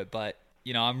into it. But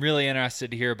I'm really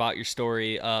interested to hear about your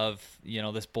story of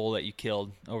this bull that you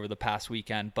killed over the past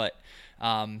weekend. But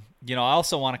I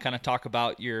also want to kind of talk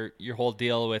about your whole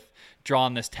deal with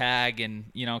drawing this tag and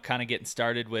kind of getting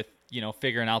started with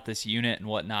figuring out this unit and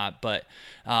whatnot. But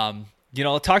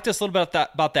talk to us a little bit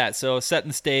about that. So setting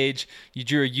the stage, you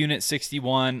drew a Unit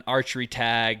 61 archery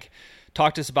tag.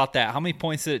 Talk to us about that. How many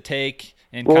points did it take,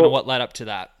 and kind of what led up to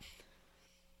that?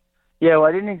 Yeah, well,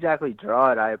 I didn't exactly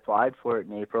draw it. I applied for it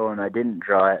in April, and I didn't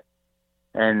draw it.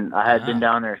 And I had been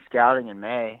down there scouting in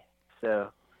May.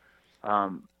 So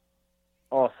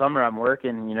all summer I'm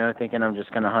working, thinking I'm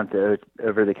just going to hunt the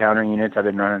over-the-counter units. I've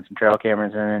been running some trail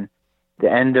cameras. And then the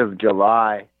end of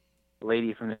July,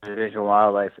 lady from the Division of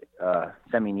Wildlife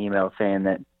sent me an email saying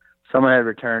that someone had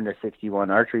returned a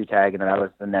 61 archery tag, and that I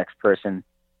was the next person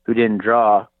who didn't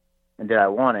draw, and did I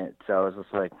want it? So I was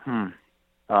just like,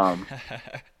 I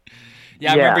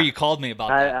remember you called me about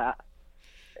that.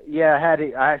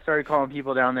 I started calling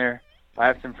people down there. I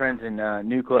have some friends in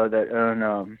Nucla that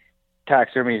own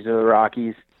taxidermies of the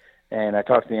Rockies, and I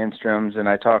talked to the Instroms, and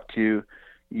I talked to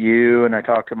you, and I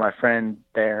talked to my friend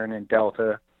Darren in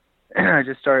Delta. And I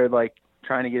just started like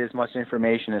trying to get as much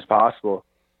information as possible.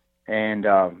 And,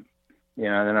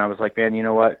 then I was like, man, you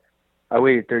know what? I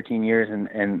waited 13 years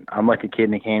and I'm like a kid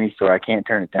in a candy store. I can't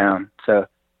turn it down. So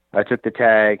I took the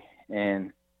tag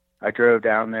and I drove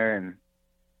down there, and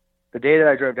the day that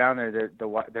I drove down there,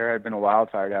 there had been a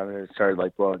wildfire down there that started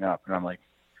like blowing up. And I'm like,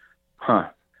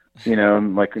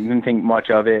 I'm like, I didn't think much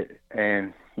of it.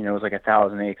 And, it was like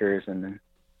 1,000 acres. And then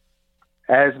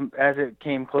as it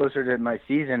came closer to my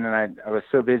season, and I was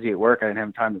so busy at work, I didn't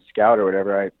have time to scout or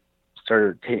whatever. I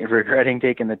started regretting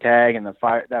taking the tag, and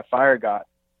that fire got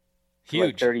huge,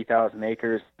 like 30,000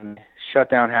 acres, and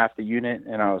shut down half the unit.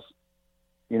 And I was,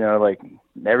 like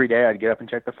every day I'd get up and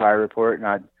check the fire report, and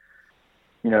I'd,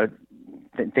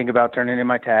 think about turning in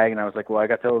my tag. And I was like, well, I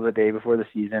got till the day before the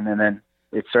season, and then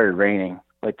it started raining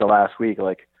like the last week,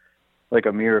 like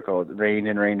a miracle. It rained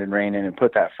and rained and rained, and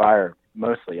put that fire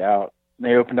mostly out.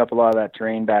 They opened up a lot of that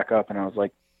terrain back up, and I was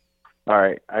like, all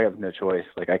right, I have no choice.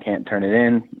 Like, I can't turn it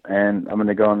in, and I'm going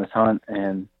to go on this hunt.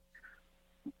 And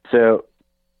so,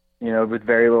 with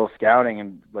very little scouting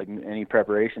and like any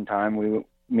preparation time,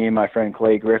 me and my friend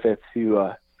Clay Griffiths,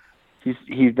 who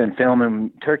he's been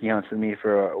filming turkey hunts with me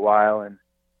for a while, and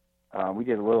we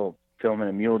did a little filming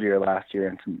a mule deer last year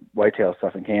and some whitetail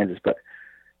stuff in Kansas. But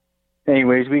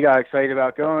anyways, we got excited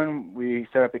about going. We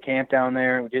set up a camp down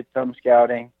there. We did some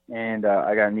scouting, and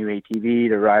I got a new ATV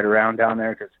to ride around down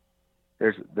there because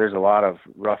there's a lot of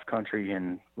rough country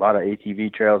and a lot of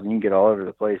ATV trails, and you can get all over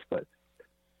the place. But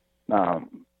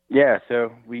yeah,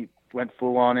 so we went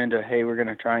full on into, hey, we're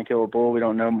gonna try and kill a bull. We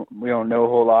don't know a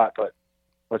whole lot, but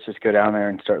let's just go down there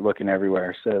and start looking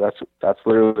everywhere. So that's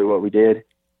literally what we did.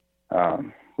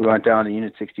 We went down to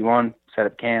Unit 61, set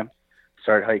up camp,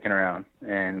 started hiking around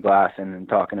and glassing and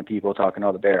talking to people, talking to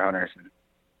all the bear hunters.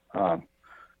 And,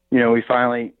 we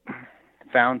finally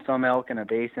found some elk in a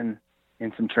basin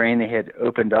in some terrain they had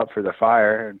opened up for the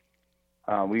fire.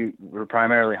 And, we were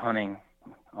primarily hunting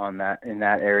in that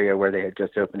area where they had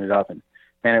just opened it up. And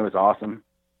man, it was awesome.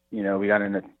 We got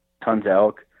into tons of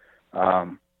elk.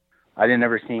 I didn't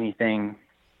ever see anything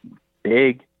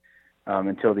big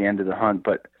until the end of the hunt,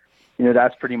 but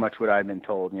that's pretty much what I've been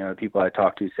told. The people I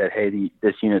talked to said, hey,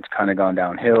 this unit's kind of gone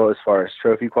downhill as far as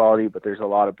trophy quality, but there's a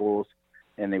lot of bulls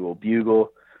and they will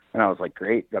bugle. And I was like,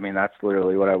 great. I mean, that's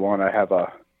literally what I want. I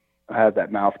have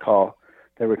that mouth call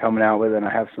that we're coming out with, and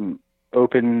I have some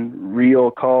open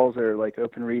reel calls or like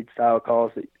open reed style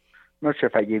calls that I'm not sure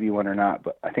if I gave you one or not,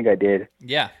 but I think I did.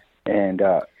 Yeah. And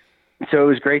so it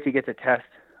was great to get to test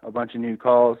a bunch of new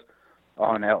calls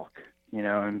on elk,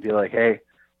 and be like, hey,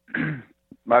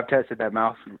 I've tested that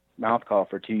mouth call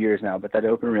for 2 years now, but that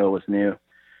open reel was new,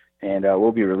 and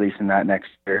we'll be releasing that next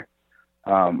year.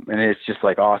 And it's just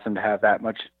like awesome to have that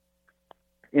much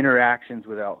interactions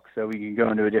with elk. So we can go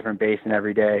into a different basin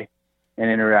every day and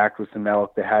interact with some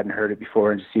elk that hadn't heard it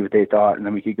before and just see what they thought. And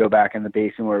then we could go back in the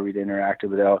basin where we'd interacted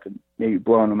with elk and maybe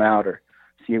blowing them out or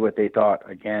see what they thought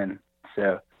again.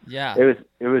 So yeah, it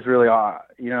was really odd,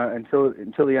 until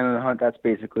the end of the hunt. That's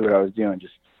basically what I was doing,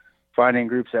 just finding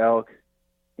groups of elk,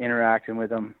 interacting with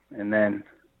them. And then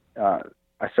I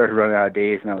started running out of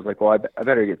days, and I was like, well, I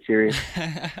better get serious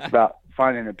about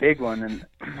finding a big one. And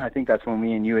I think that's when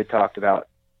me and you had talked about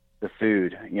the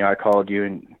food. I called you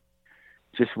and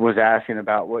just was asking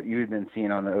about what you had been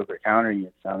seeing on the over-counter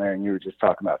units down there, and you were just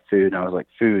talking about food, and I was like,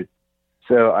 food.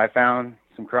 So I found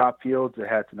some crop fields that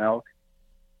had some elk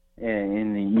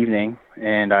in the evening,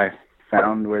 and I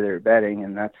found where they were bedding,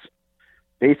 and that's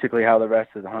basically how the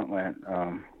rest of the hunt went.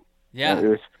 Yeah, it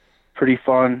was pretty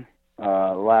fun. The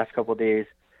last couple of days,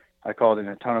 I called in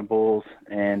a ton of bulls,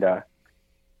 and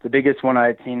the biggest one I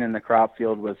had seen in the crop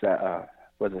field was a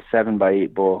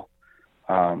 7x8 bull,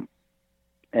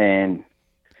 and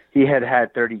he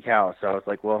had 30 cows. So I was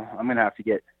like, well, I'm gonna have to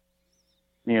get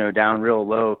down real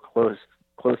low, close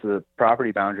to the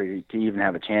property boundary to even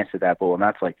have a chance at that bull, and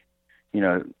that's like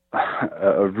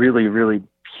a really, really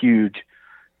huge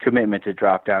commitment to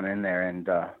drop down in there. And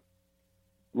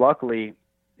luckily,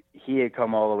 he had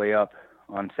come all the way up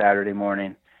on Saturday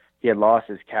morning. He had lost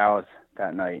his cows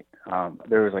that night.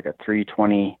 There was like a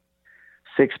 320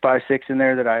 6x6 in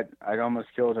there that I'd almost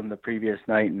killed him the previous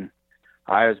night, and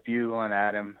I was bugling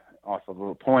at him off of a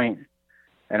little point,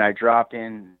 and I dropped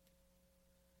in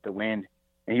the wind,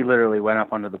 and he literally went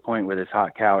up onto the point with his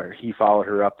hot cow, or he followed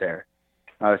her up there.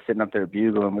 I was sitting up there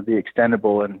bugling with the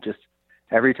extendable, and just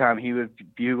every time he would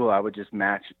bugle, I would just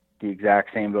match the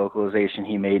exact same vocalization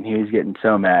he made, and he was getting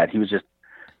so mad. He was just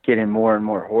getting more and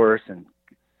more hoarse, and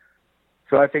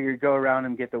so I figured go around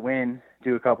and get the wind,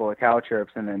 do a couple of cow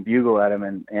chirps, and then bugle at him,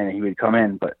 and he would come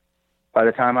in. But by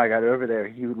the time I got over there,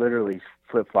 he literally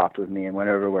flip-flopped with me and went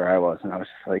over where I was, and I was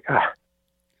just like, ah.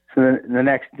 So the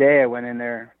next day I went in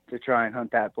there to try and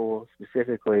hunt that bull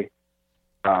specifically,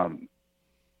 and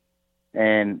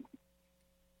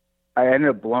I ended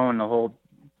up blowing the whole,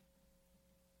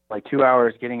 2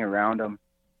 hours getting around him.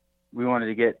 We wanted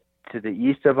to get to the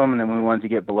east of him, and then we wanted to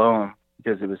get below him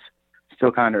because it was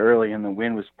still kind of early, and the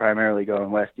wind was primarily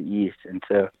going west to east. And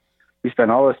so we spent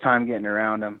all this time getting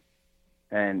around him,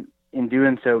 and in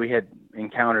doing so, we had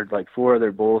encountered 4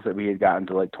 other bulls that we had gotten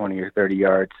to 20 or 30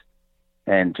 yards,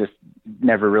 and just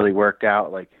never really worked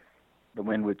out. The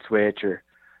wind would switch, or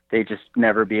they just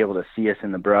never be able to see us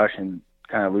in the brush and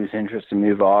kind of lose interest and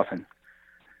move off. And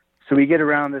so we get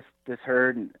around this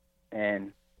herd,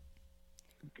 and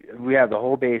we have the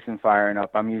whole basin firing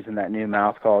up. I'm using that new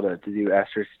mouth call to do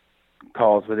estrus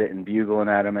calls with it and bugling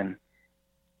at them, and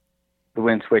the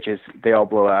wind switches, they all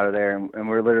blow out of there, and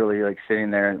we're literally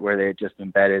sitting there where they had just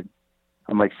been bedded.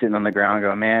 I'm sitting on the ground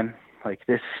going, man,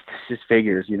 this just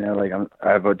figures, I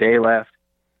have a day left.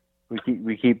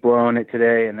 We keep blowing it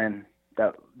today, and then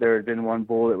there had been one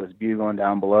bull that was bugling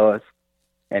down below us,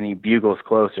 and he bugles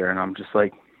closer, and I'm just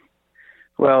like,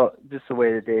 well, just the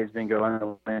way the day's been going,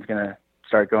 the wind's gonna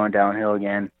start going downhill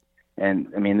again, and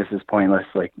I mean, this is pointless.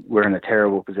 We're in a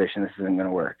terrible position. This isn't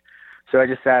gonna work. So I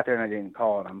just sat there and I didn't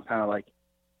call, and I'm kind of like,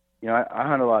 I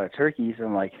hunt a lot of turkeys, and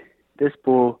I'm like, this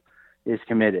bull is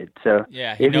committed. So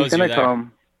yeah, if knows he's gonna you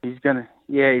come, he's gonna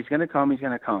come. He's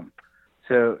gonna come.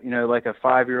 So like a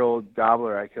 5-year-old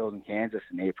gobbler I killed in Kansas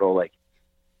in April, like,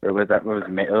 or was that what was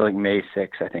May, like May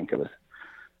 6th, I think it was.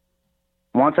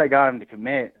 Once I got him to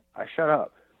commit, I shut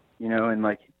up, and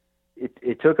like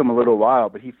it took him a little while,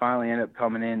 but he finally ended up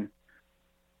coming in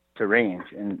to range,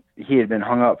 and he had been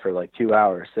hung up for like 2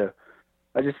 hours. So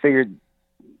I just figured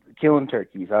killing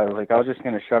turkeys. I was like, I was just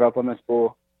going to shut up on this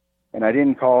bull. And I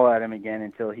didn't call at him again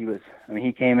until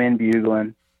he came in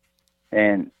bugling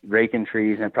and raking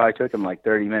trees, and it probably took him like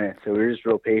 30 minutes. So we were just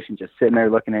real patient, just sitting there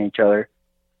looking at each other,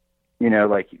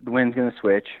 like the wind's going to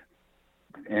switch,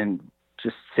 and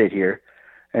just sit here.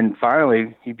 And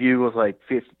finally he bugles like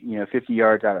 50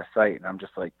 yards out of sight. And I'm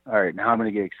just like, all right, now I'm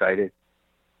going to get excited.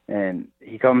 And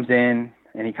he comes in,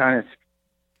 and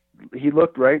he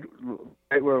looked right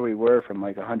where we were from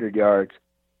like 100 yards,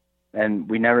 and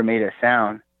we never made a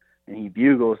sound. And he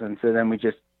bugles, and so then we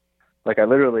just, like, I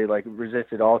literally like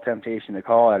resisted all temptation to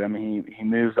call at him. And he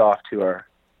moves off to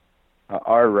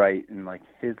our right, and like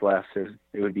his left, so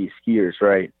it would be skier's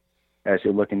right as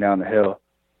you're looking down the hill.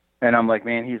 And I'm like,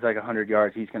 man, he's like 100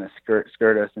 yards. He's gonna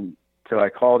skirt us. And so I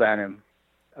called at him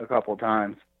a couple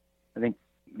times. I think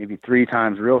maybe 3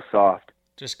 times, real soft.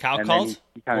 Just cow calls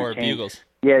or changed. bugles?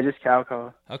 Yeah, just cow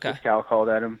call. Okay. Just cow called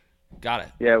at him. Got it.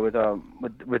 Yeah, with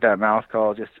that mouth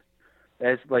call, just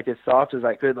as soft as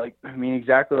I could. Like, I mean,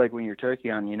 exactly like when you're turkey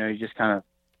hunting, you just kind of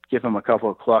give him a couple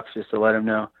of clucks just to let him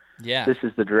know, yeah, this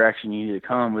is the direction you need to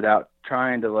come, without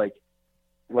trying to like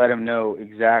let him know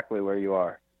exactly where you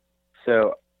are.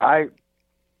 So I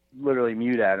literally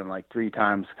mewed at him like 3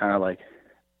 times, kind of like,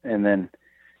 and then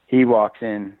he walks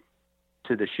in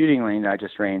to the shooting lane I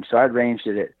just ranged. So I'd ranged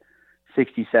it at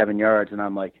 67 yards, and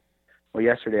I'm like, well,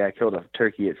 yesterday I killed a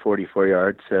turkey at 44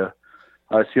 yards, so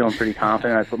I was feeling pretty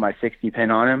confident. I put my 60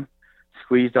 pin on him,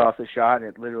 squeezed off the shot, and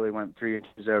it literally went 3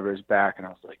 inches over his back, and I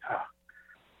was like,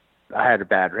 oh, I had a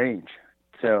bad range.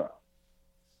 So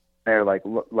they're like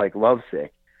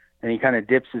lovesick, and he kind of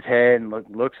dips his head and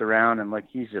looks around, and like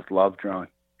he's just love drunk.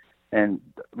 And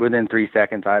within 3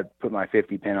 seconds, I put my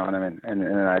 50 pin on him,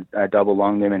 and I double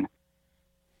lunged him, and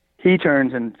he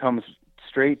turns and comes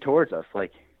straight towards us,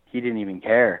 like he didn't even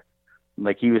care.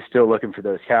 Like he was still looking for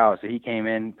those cows. So he came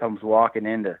in, comes walking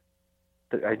into,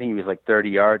 I think he was like 30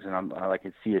 yards, and I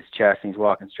could see his chest, and he's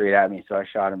walking straight at me. So I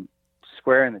shot him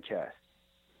square in the chest,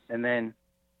 and then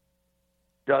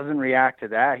doesn't react to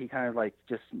that. He kind of like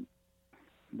just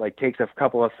like takes a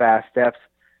couple of fast steps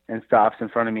and stops in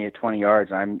front of me at 20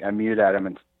 yards. And I mewed at him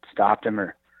and stopped him,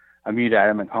 or I mewed at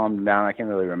him and calmed him down. I can't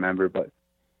really remember, but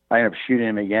I ended up shooting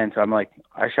him again. So I'm like,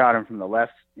 I shot him from the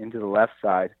left into the left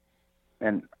side,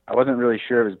 and I wasn't really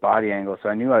sure of his body angle, so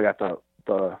I knew I got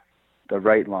the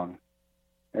right lung.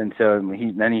 And so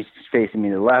he's facing me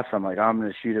to the left. So I'm like, I'm going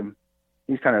to shoot him.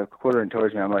 He's kind of quartering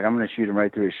towards me. I'm like, I'm going to shoot him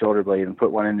right through his shoulder blade and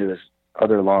put one into his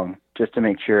other lung just to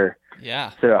make sure.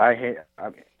 Yeah. So I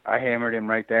hammered him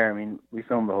right there. I mean, we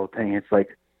filmed the whole thing. It's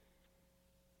like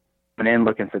went in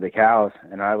looking for the cows,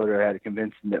 and I literally had to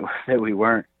convince him that we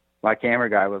weren't. My camera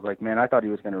guy was like, man, I thought he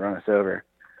was going to run us over.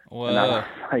 Whoa. And I was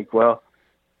like, well,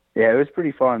 yeah, it was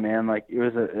pretty fun, man. Like it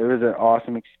was an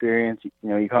awesome experience.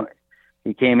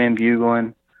 He came in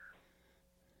bugling,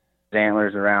 his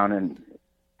antlers around, and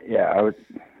yeah, I was.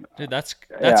 Dude, that's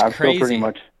I'm crazy. Pretty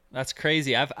much. That's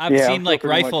crazy. I've seen like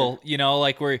rifle,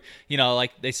 like where,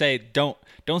 like they say, don't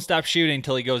stop shooting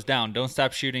till he goes down. Don't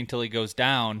stop shooting till he goes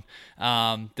down.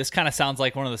 This kind of sounds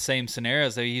like one of the same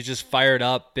scenarios. That he just fired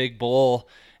up, big bull,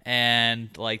 and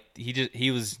like he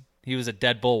was a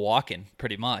dead bull walking,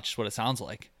 pretty much. Is what it sounds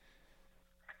like.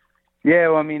 Yeah,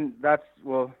 well, I mean,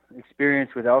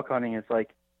 experience with elk hunting is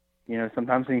like,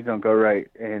 sometimes things don't go right,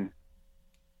 and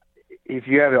if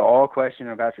you have it all question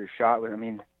about your shot, I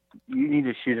mean, you need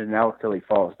to shoot an elk till he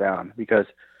falls down, because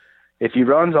if he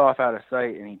runs off out of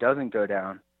sight and he doesn't go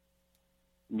down,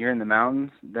 and you're in the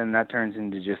mountains, then that turns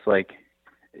into just like,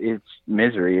 it's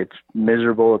misery. It's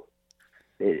miserable.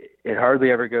 It hardly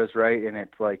ever goes right, and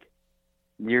it's like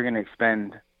you're going to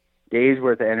expend days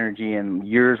worth of energy and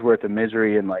years worth of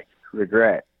misery and like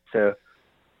regret. So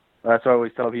that's why I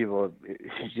always tell people,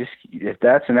 if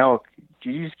that's an elk,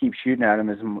 you just keep shooting at him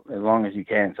as long as you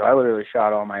can. So I literally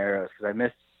shot all my arrows, because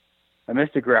I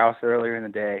missed a grouse earlier in the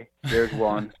day. There's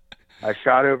one. I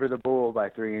shot over the bull by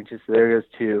 3 inches, so there goes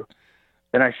 2.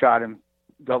 Then I shot him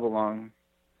double lung,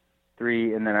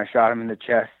 3, and then I shot him in the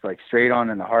chest, like straight on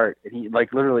in the heart. And he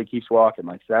like literally keeps walking.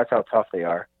 Like, so that's how tough they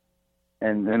are.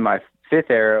 And then my 5th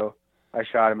arrow, I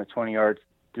shot him at 20 yards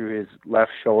through his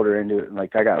left shoulder into it.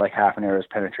 Like I got like half an arrow's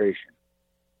penetration.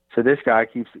 So this guy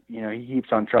keeps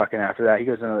on trucking after that. He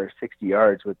goes another 60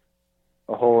 yards with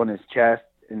a hole in his chest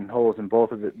and holes in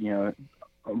both of it,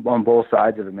 on both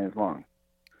sides of him in his lung.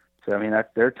 So I mean,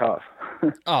 they're tough.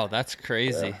 Oh, that's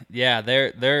crazy. Yeah,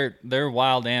 they're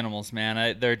wild animals,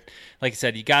 man. They're, like I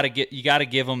said, you got to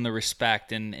give them the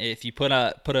respect. And if you put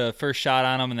a first shot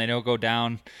on them and they don't go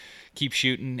down, keep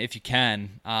shooting if you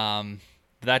can.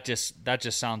 That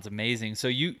just sounds amazing. So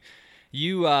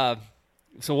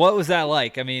so what was that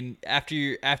like? I mean, after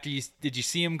you did you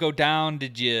see him go down?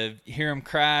 Did you hear him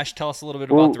crash? Tell us a little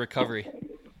bit about the recovery.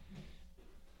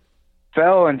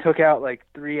 Fell and took out like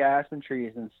 3 aspen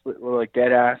trees and like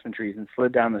dead aspen trees and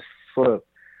slid down this slope.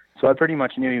 So I pretty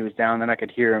much knew he was down. Then I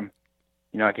could hear him.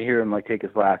 I could hear him like take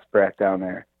his last breath down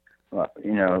there. When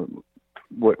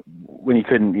he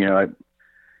couldn't.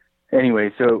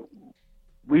 Anyway, so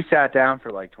we sat down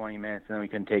for like 20 minutes and then we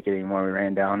couldn't take it anymore. We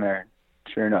ran down there.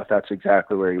 Sure enough, that's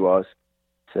exactly where he was.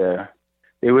 So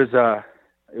it was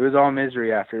all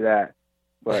misery after that.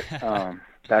 But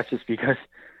that's just because,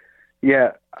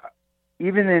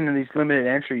 even in these limited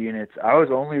entry units, I was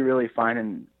only really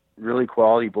finding really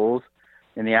quality bulls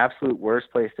in the absolute worst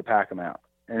place to pack them out.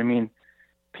 And I mean,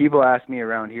 people ask me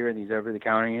around here in these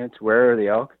over-the-counter units, where are the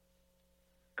elk?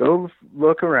 Go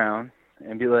look around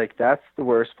and be like, that's the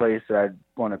worst place that I'd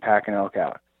want to pack an elk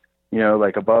out.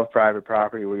 Like above private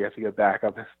property where you have to go back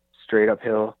up straight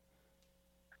uphill.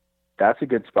 That's a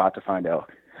good spot to find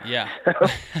elk. Yeah.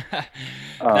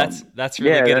 That's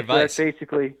really good advice. That's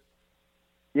basically,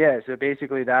 so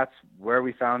basically that's where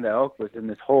we found the elk, was in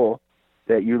this hole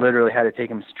that you literally had to take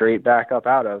him straight back up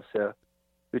out of. So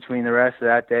between the rest of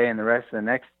that day and the rest of the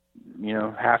next,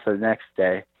 half of the next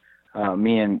day,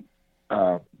 me and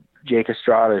Jake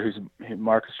Estrada, who's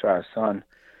Mark Estrada's son,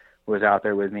 was out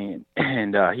there with me,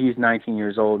 and he's 19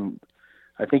 years old, and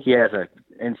I think he has a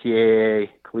NCAA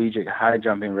collegiate high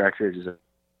jumping record. So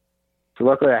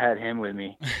luckily I had him with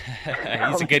me.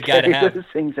 He's a good guy to have. Those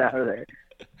things out of there.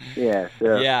 Yeah.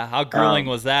 So, yeah. How grueling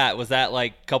was that? Was that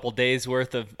like a couple days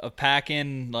worth of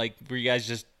packing? Like, were you guys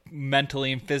just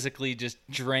mentally and physically just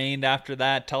drained after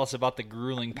that? Tell us about the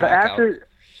grueling pack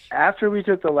after we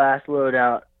took the last load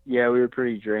out, we were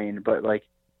pretty drained, but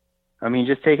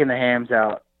just taking the hams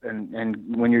out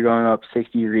and when you're going up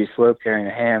 60-degree slope carrying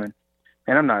a ham,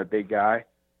 and I'm not a big guy.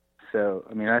 So,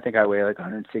 I think I weigh like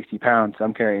 160 pounds. So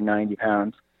I'm carrying 90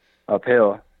 pounds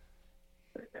uphill.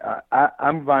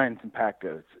 I'm buying some pack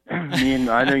goats.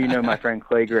 I know my friend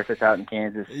Clay Griffith out in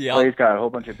Kansas. Yep. Clay's got a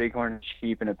whole bunch of bighorn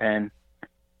sheep in a pen,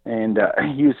 and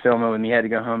he was filming when he had to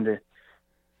go home to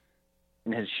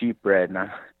his sheep bred. And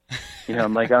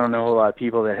I'm like, I don't know a whole lot of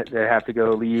people that have to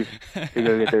go leave to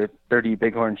go get their 30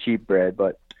 bighorn sheep bred,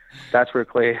 but that's where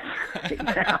Clay is right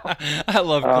now. I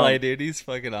love Clay, dude. He's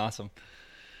fucking awesome.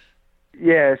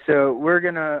 Yeah, so we're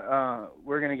gonna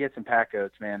get some pack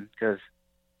goats, man, because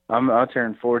I'll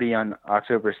turn 40 on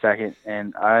October 2nd,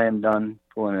 and I am done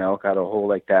pulling an elk out of a hole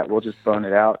like that. We'll just bone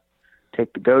it out,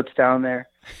 take the goats down there,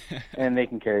 and they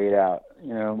can carry it out.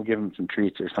 We'll give them some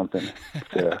treats or something.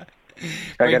 So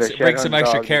bring some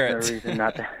extra carrots. No reason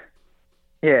not to.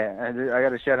 Yeah, I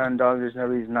got a shed hunting dog. There's no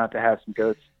reason not to have some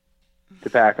goats to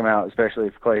pack them out, especially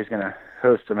if Clay's gonna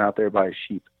host them out there by his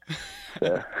sheep.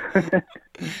 So.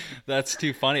 That's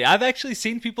too funny. I've actually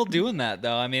seen people doing that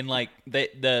though. Like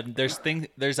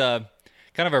there's a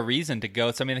kind of a reason to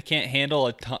goats. They can't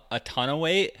handle a ton of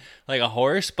weight like a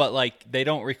horse, but like they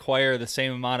don't require the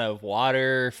same amount of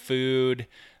water, food.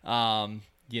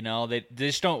 They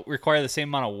just don't require the same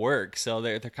amount of work, so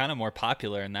they're kind of more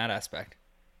popular in that aspect.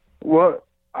 Well,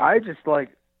 I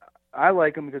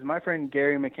like them because my friend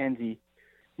Gary McKenzie,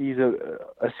 he's a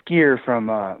skier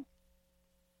from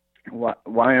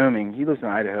Wyoming. He lives in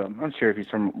Idaho. I'm not sure if he's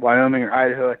from Wyoming or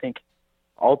Idaho. I think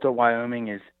Alta, Wyoming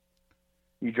is,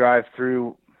 you drive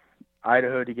through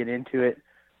Idaho to get into it,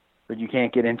 but you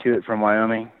can't get into it from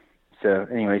Wyoming. So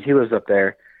anyways, he lives up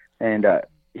there, and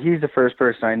he's the first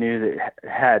person I knew that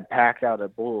had packed out a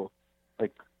bull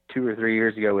like 2 or 3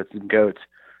 years ago with some goats.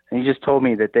 And he just told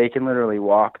me that they can literally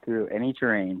walk through any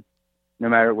terrain, no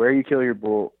matter where you kill your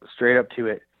bull, straight up to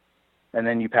it, and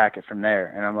then you pack it from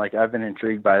there. And I'm like, I've been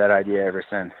intrigued by that idea ever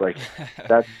since. Like,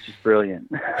 that's just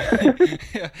brilliant.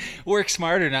 Work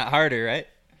smarter, not harder, right?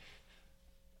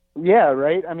 Yeah,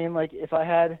 right? If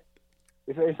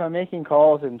I'm making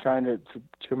calls and trying to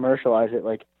commercialize it,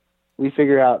 like, we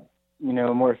figure out,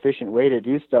 a more efficient way to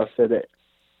do stuff so that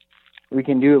we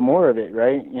can do more of it,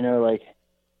 right?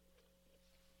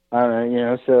 I don't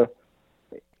know, so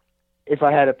if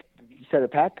I had a set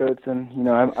of pack goats, then,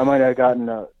 I might have gotten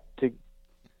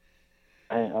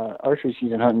archery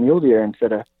season hunting mule deer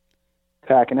instead of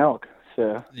packing elk.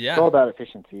 So yeah, it's all about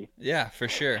efficiency. Yeah, for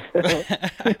sure.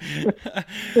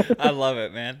 I love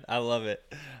it, man. I love it.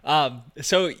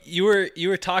 So you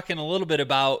were talking a little bit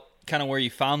about kind of where you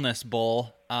found this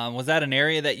bull. Was that an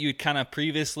area that you had kind of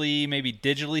previously maybe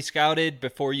digitally scouted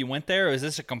before you went there, or is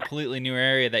this a completely new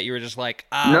area that you were just like,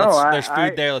 there's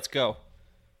food there, let's go?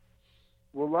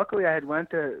 Well, luckily I went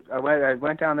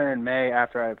down there in May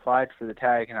after I applied for the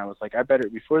tag, and I was like,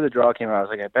 before the draw came out, I was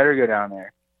like, I better go down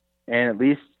there and at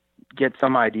least get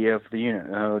some idea of the unit,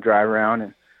 drive around.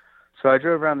 And so I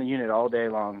drove around the unit all day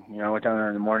long. I went down there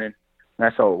in the morning and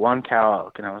I saw one cow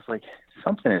elk, and I was like,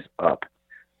 something is up.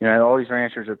 All these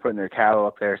ranchers are putting their cattle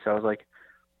up there. So I was like,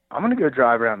 I'm going to go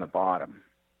drive around the bottom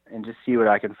and just see what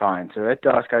I can find. So at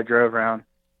dusk, I drove around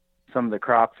some of the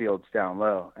crop fields down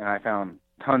low, and I found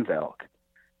tons of elk.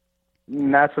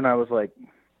 And that's when I was like,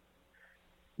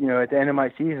 at the end of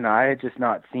my season, I had just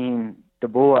not seen the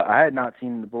bull. I had not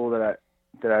seen the bull that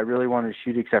I really wanted to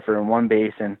shoot, except for in one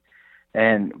basin,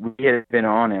 and we had been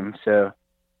on him. So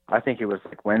I think it was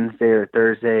like Wednesday or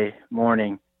Thursday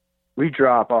morning. We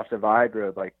drop off the Vide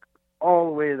Road like all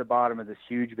the way to the bottom of this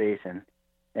huge basin,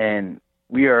 and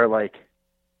we are like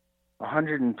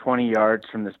 120 yards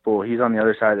from this bull. He's on the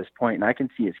other side of this point, and I can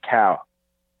see his cow.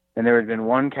 And there had been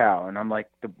one cow, and I'm like,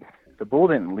 the bull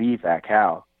didn't leave that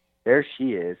cow. There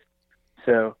she is.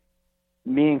 So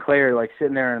me and Clay are like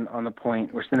sitting there on the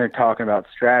point. We're sitting there talking about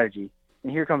strategy,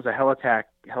 and here comes a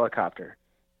helicopter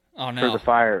for the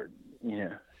fire,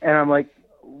 And I'm like,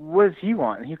 what does he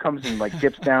want? And he comes and like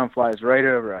dips down, flies right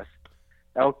over us.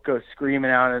 Elk goes screaming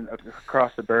out and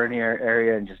across the burn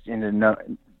area and just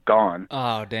gone.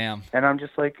 Oh, damn. And I'm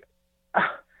just like,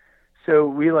 so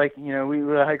we we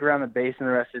hike around the basin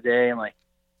the rest of the day, and like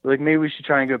maybe we should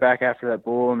try and go back after that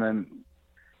bull. And then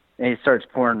it starts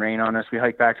pouring rain on us. We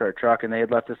hike back to our truck, and they had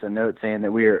left us a note saying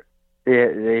that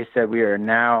they said we are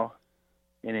now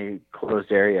in a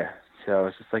closed area. So I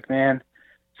was just like, man.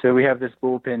 So we have this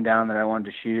bull pin down that I wanted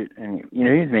to shoot, and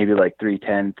he's maybe like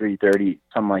 310, 330,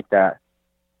 something like that,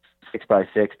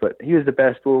 6x6. But he was the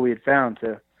best bull we had found.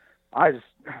 So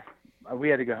we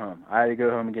had to go home. I had to go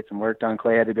home and get some work done.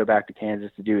 Clay had to go back to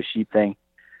Kansas to do a sheep thing,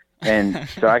 and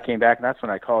so I came back, and that's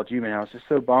when I called you, man. I was just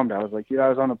so bummed. I was like, I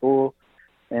was on a bull,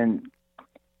 and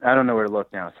I don't know where to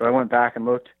look now. So I went back and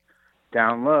looked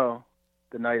down low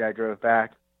the night I drove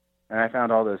back, and I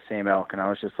found all those same elk, and I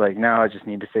was just like, now I just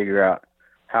need to figure out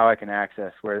how I can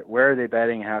access, where are they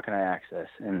bedding, how can I access?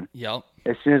 And yep.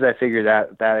 As soon as I figured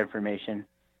that information,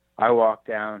 I walked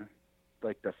down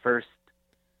like the first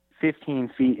 15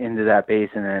 feet into that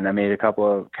basin, and I made a couple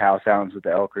of cow sounds with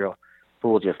the elk reel.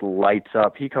 Bull just lights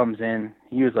up. He comes in.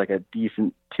 He was like a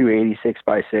decent 286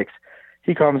 by 6.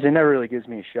 He comes in, never really gives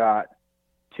me a shot.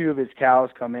 2 of his cows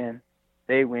come in.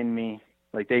 They win me.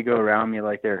 Like they go around me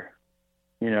like they're,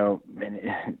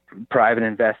 private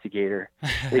investigator.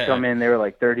 They come in, they were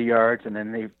like 30 yards, and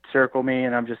then they circle me,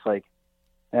 and I'm just like,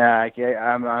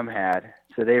 I'm had.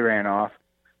 So they ran off.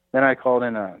 Then I called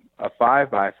in a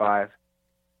 5x5.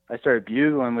 I started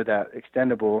bugling with that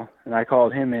extendable, and I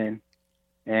called him in,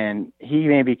 and he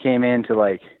maybe came in to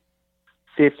like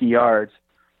 50 yards,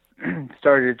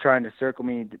 started trying to circle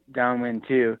me downwind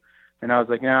too. And I was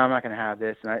like, no, I'm not going to have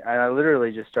this. And I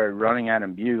literally just started running at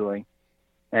him, bugling,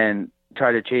 and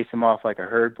tried to chase him off like a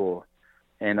herd bull.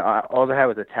 And all I had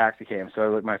was a Taxicam.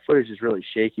 So my footage is really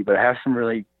shaky, but I have some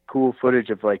really cool footage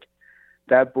of like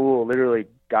that bull literally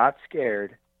got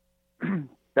scared,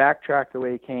 backtracked the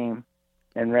way he came,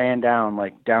 and ran down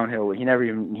like downhill. He never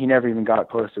even got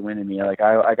close to winning me. Like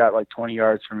I got like 20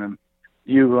 yards from him,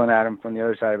 bugling at him from the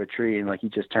other side of a tree, and like he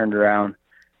just turned around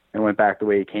and went back the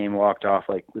way he came, walked off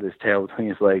like with his tail between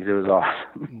his legs. It was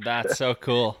awesome. That's so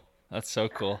cool. That's so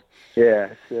cool.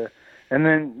 Yeah. So, and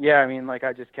then I mean, like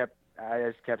I just kept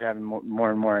having more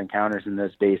and more encounters in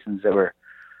those basins that were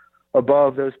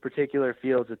above those particular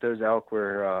fields that those elk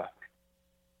were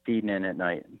feeding in at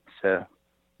night. So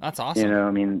that's awesome.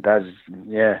 I mean, that's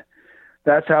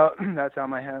how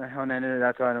my hunt ended.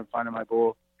 That's how I ended up finding my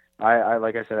bull. I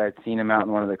like I said, I'd seen him out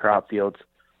in one of the crop fields.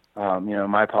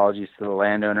 My apologies to the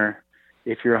landowner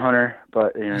if you're a hunter,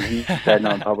 but he's bedding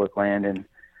on public land, and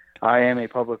I am a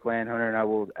public land hunter, and I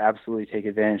will absolutely take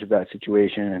advantage of that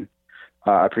situation. And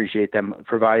I appreciate them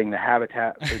providing the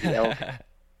habitat for the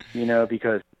elk,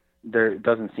 because there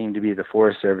doesn't seem to be the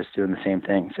Forest Service doing the same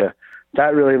thing. So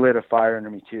that really lit a fire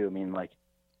under me too. I mean, like,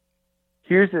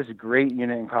 here's this great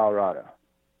unit in Colorado,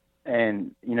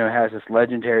 and, it has this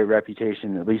legendary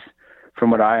reputation, at least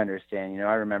from what I understand.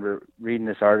 I remember reading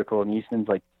this article in Easton's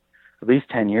like at least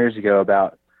 10 years ago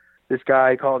about this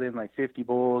guy called in like 50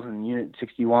 bulls in Unit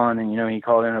 61, and, you know, he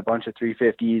called in a bunch of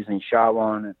 350s, and he shot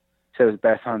one, and said it was the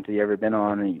best hunt he ever been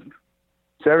on. And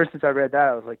so ever since I read that,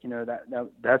 I was like, you know,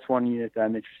 that's one unit that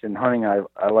I'm interested in hunting. I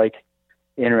like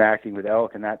interacting with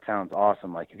elk, and that sounds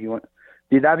awesome. Like, if you want,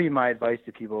 that'd be my advice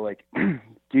to people. Like,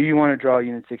 do you want to draw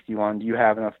Unit 61? Do you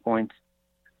have enough points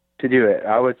to do it?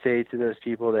 I would say to those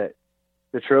people that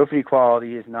the trophy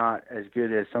quality is not as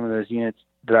good as some of those units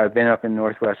that I've been up in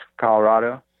Northwest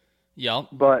Colorado. Yep.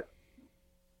 But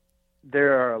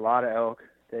there are a lot of elk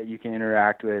that you can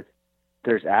interact with.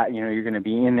 There's, you know, you're going to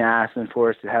be in the aspen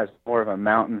forest. It has more of a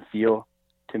mountain feel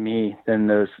to me than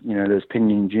those, you know, those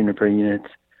pinyon juniper units.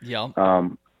 Yep.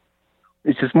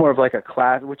 It's just more of like a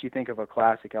class, what you think of a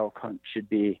classic elk hunt should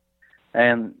be.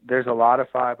 And there's a lot of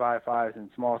 5x5s and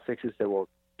small 6s that will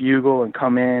bugle and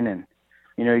come in, and,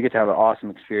 you know, you get to have an awesome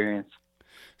experience.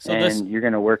 So you're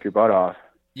going to work your butt off.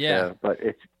 Yeah. So, but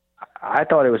I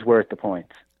thought it was worth the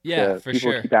points. Yeah, so for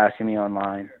people sure. keep asking me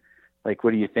online, like,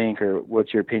 what do you think, or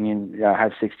what's your opinion? Yeah, I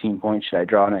have 16 points. Should I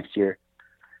draw next year?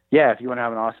 Yeah, if you want to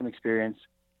have an awesome experience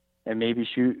and maybe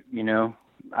shoot, you know,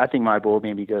 I think my bull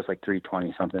maybe goes like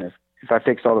 320 something. If I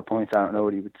fixed all the points, I don't know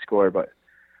what he would score, but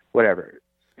whatever.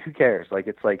 Who cares? Like,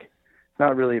 it's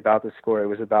not really about the score. It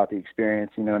was about the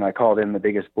experience, you know, and I called in the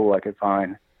biggest bull I could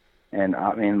find. And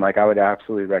I mean, like, I would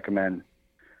absolutely recommend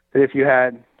that if you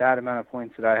had that amount of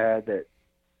points that I had,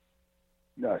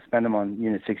 that spend them on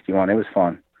Unit 61. It was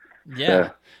fun. Yeah.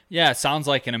 So. Yeah. It sounds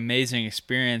like an amazing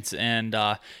experience. And,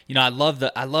 you know, I love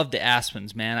the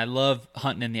aspens, man. I love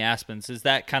hunting in the aspens. Is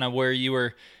that kind of where you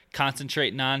were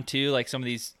concentrating on too? Like some of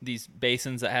these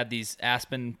basins that had these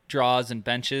aspen draws and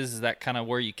benches, is that kind of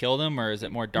where you killed them, or is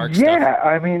it more dark stuff? Yeah.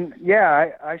 I mean,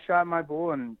 yeah, I shot my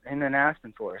bull in an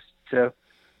aspen forest. So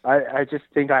I just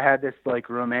think I had this like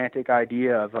romantic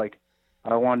idea of like,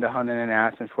 I wanted to hunt in an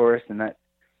aspen forest, and that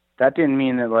didn't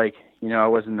mean that, like, you know, I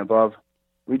wasn't above.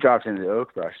 We dropped into the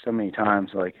oak brush so many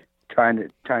times, like trying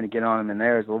to get on them in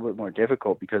there is a little bit more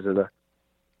difficult because of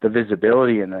the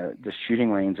visibility, and the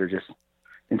shooting lanes are just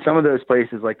in some of those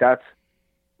places. Like that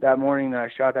morning that I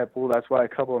shot that bull, that's why a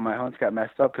couple of my hunts got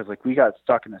messed up, because like we got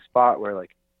stuck in a spot where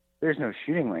like there's no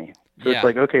shooting lane. So It's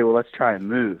like, okay, well, let's try and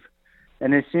move.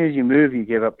 And as soon as you move, you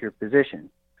give up your position.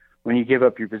 When you give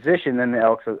up your position, then the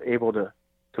elk's are able to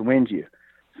wind you.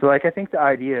 So, like, I think the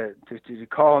idea to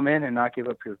call them in and not give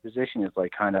up your position is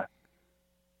like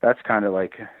that's kind of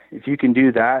like, if you can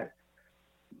do that,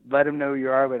 let them know where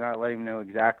you are, but not let them know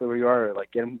exactly where you are. Or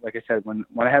like, get them, like I said, when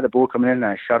I had the bull coming in,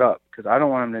 I shut up, because I don't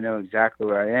want him to know exactly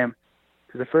where I am,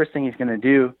 because the first thing he's going to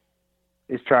do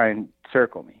is try and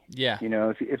circle me. Yeah. You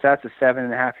know, if that's a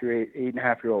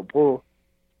 8.5-year-old bull,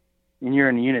 and you're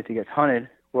in a unit that gets hunted,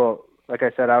 well, like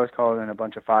I said, I was calling in a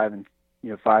bunch of 5 and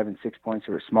 6 points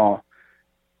that were small.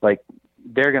 Like,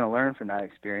 they're going to learn from that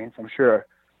experience, I'm sure.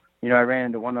 You know, I ran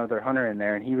into one other hunter in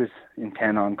there, and he was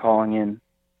intent on calling in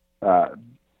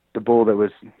the bull that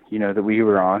was, you know, that we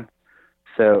were on.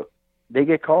 So they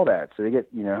get called at. So they get,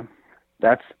 you know,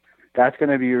 that's going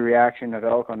to be a reaction of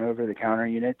elk on over-the-counter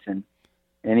units, and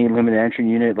any limited entry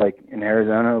unit, like in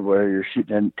Arizona, where you're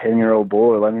shooting a 10-year-old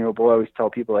bull or 11-year-old bull. I always tell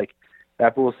people, like,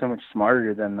 that bull is so much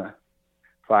smarter than the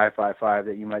 5.55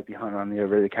 that you might be hunting on the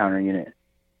over-the-counter unit.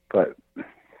 But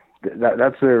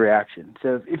that's their reaction.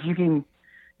 So if you can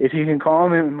call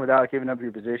them in without giving up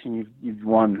your position, you've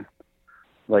won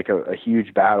like a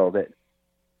huge battle that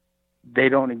they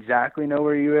don't exactly know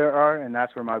where you are. And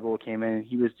that's where my bull came in.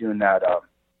 He was doing that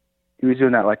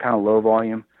like kind of low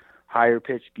volume, higher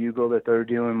pitched bugle that they're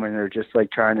doing when they're just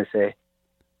like trying to say,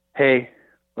 hey,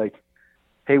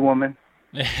 woman.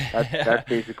 That's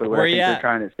basically what I think they're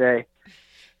trying to say.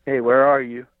 Hey, where are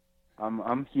you?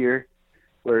 I'm here.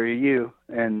 Where are you?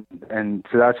 And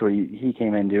so that's what he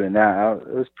came in doing that.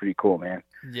 It was pretty cool, man.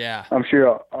 Yeah. I'm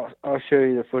sure I'll show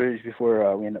you the footage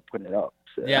before we end up putting it up.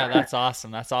 So. Yeah, that's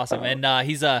awesome. That's awesome. And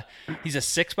he's a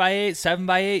 6x8,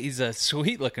 7x8. He's a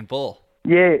sweet looking bull.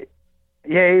 Yeah,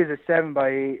 he's a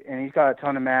 7x8, and he's got a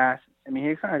ton of mass. I mean,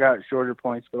 he's kind of got shorter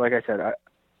points, but like I said,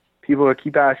 people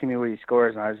keep asking me what he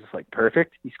scores, and I was just like,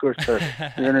 perfect. He scores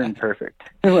perfect. 300 perfect.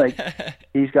 Like,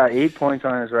 he's got 8 points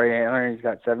on his right antler, and he's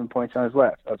got 7 points on his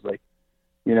left. I was like,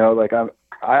 you know, like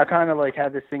I kind of like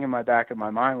had this thing in my back of my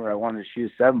mind where I wanted to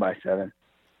shoot 7x7.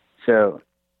 So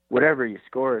whatever he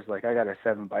scores, like, I got a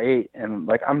 7x8, and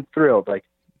like, I'm thrilled. Like,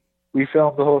 we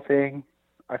filmed the whole thing.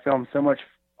 I filmed so much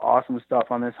awesome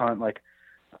stuff on this hunt. Like,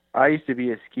 I used to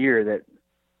be a skier that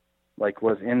like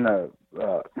was in the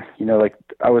you know, like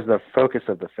I was the focus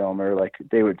of the film, or like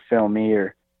they would film me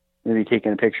or maybe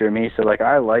taking a picture of me. So like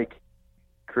I like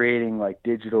creating like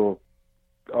digital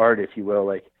art, if you will.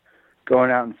 Like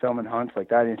going out and filming hunts, like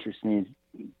that interests me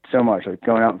so much. Like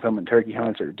going out and filming turkey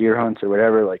hunts or deer hunts or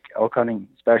whatever, like elk hunting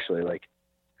especially, like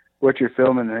what you're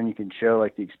filming, and then you can show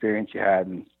like the experience you had,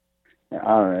 and I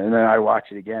don't know. And then I watch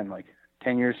it again, like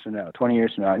 10 years from now, 20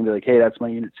 years from now, I can be like, hey, that's my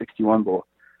Unit 61 bull.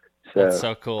 So that's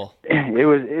so cool. It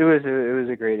was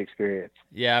a great experience.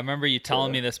 Yeah, I remember you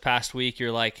telling me this past week.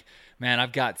 You're like, man,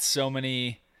 I've got so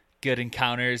many good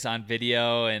encounters on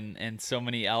video and so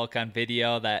many elk on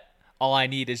video that all I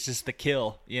need is just the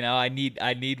kill. You know, I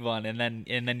need one, and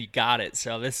then you got it.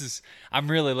 So I'm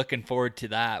really looking forward to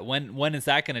that. When is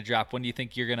that going to drop? When do you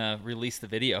think you're going to release the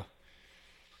video?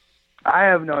 I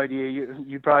have no idea.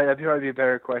 That'd probably be a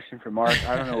better question for Mark.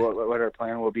 I don't know what our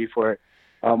plan will be for it.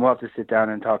 We'll have to sit down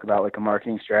and talk about like a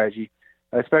marketing strategy,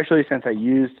 especially since I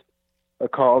used a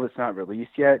call that's not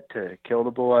released yet to kill the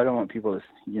bull. I don't want people to,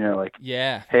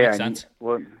 hey, makes sense.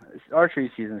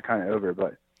 Archery season is kind of over,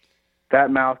 but that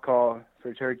mouth call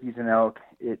for turkeys and elk,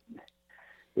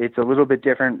 it's a little bit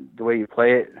different the way you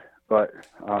play it, but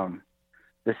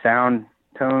the sound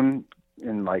tone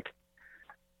and like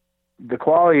the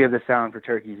quality of the sound for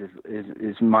turkeys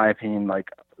is in my opinion like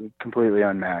completely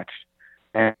unmatched.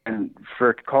 And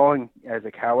for calling as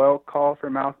a cow elk call for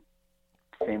mouth,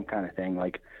 same kind of thing.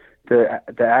 Like the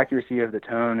accuracy of the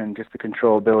tone and just the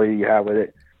controllability you have with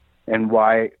it, and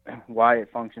why it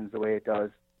functions the way it does.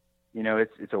 You know,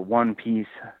 it's a one piece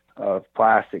of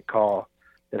plastic call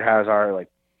that has our like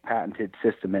patented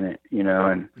system in it. You know,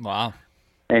 and wow.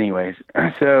 Anyways,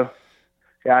 so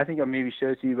yeah, I think I'll maybe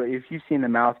show it to you. But if you've seen the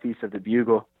mouthpiece of the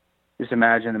bugle, just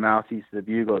imagine the mouthpiece of the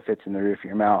bugle. It fits in the roof of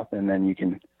your mouth, and then you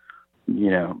can,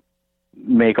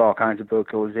 make all kinds of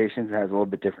vocalizations. It has a little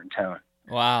bit different tone.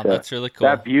 Wow, so that's really cool.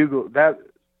 That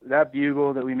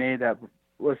bugle that we made, that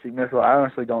ballistic missile, I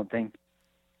honestly don't think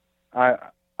I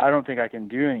I can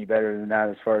do any better than that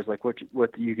as far as like what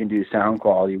you can do sound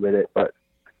quality with it. But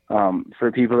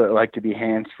for people that like to be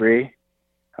hands free,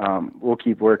 we'll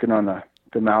keep working on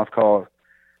the mouth call.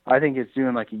 I think it's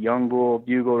doing like a young bull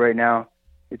bugle right now.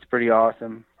 It's pretty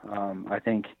awesome. I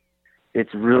think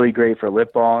it's really great for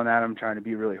lip balling at them, trying to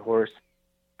be really hoarse.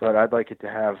 But I'd like it to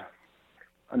have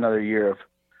another year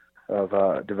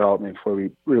of development before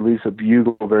we release a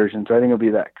bugle version. So I think it'll be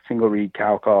that single reed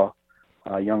cow call,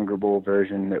 younger bull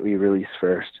version that we release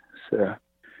first. So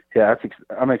yeah,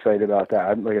 I'm excited about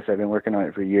that. Like I said, I've been working on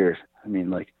it for years. I mean,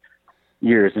 like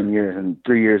years and years, and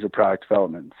 3 years of product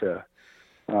development. So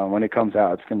when it comes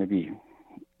out, it's going to be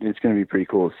pretty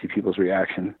cool to see people's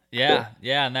reaction. Yeah.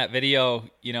 And that video,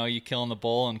 you killing the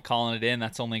bull and calling it in,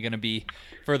 that's only going to be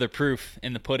further proof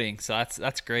in the pudding. So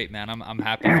that's great, man. I'm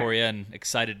happy for you and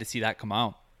excited to see that come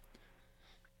out.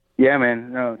 Yeah,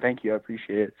 man. No, thank you. I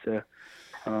appreciate it.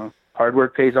 So hard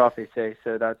work pays off, they say.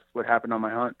 So that's what happened on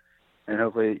my hunt, and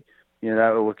hopefully,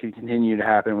 that will continue to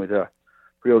happen with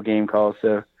real game calls.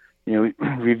 So,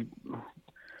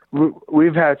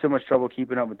 we've had so much trouble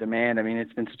keeping up with demand. I mean,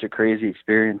 it's been such a crazy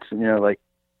experience. Like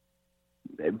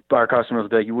our customers will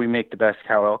be like, we make the best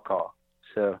cow elk call.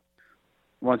 So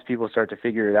once people start to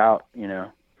figure it out,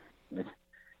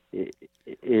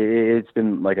 it's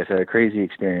been, like I said, a crazy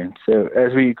experience. So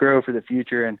as we grow for the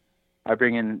future, and I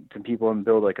bring in some people and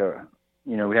build like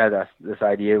we had this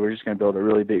idea, we're just going to build a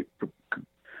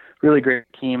really great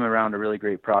team around a really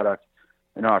great product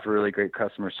and offer really great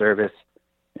customer service.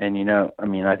 And,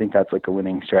 I think that's like a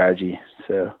winning strategy.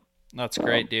 So that's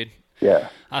great, dude. Yeah.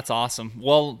 That's awesome.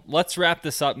 Well, let's wrap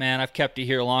this up, man. I've kept you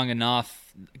here long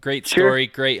enough. Great story,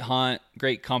 Sure. Great hunt,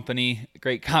 great company,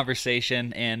 great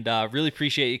conversation, and really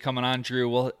appreciate you coming on, Drew.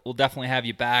 We'll definitely have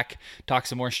you back, talk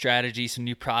some more strategy, some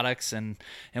new products, and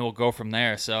we'll go from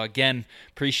there. So again,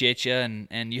 appreciate you,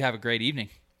 and you have a great evening.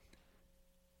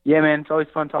 Yeah, man. It's always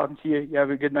fun talking to you. You have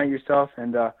a good night yourself,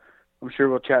 and I'm sure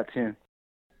we'll chat soon.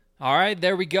 All right,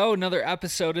 there we go. Another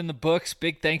episode in the books.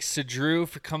 Big thanks to Drew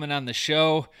for coming on the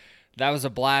show. That was a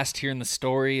blast hearing the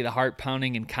story, the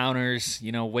heart-pounding encounters,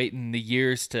 waiting the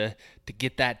years to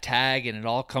get that tag, and it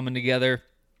all coming together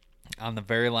on the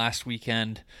very last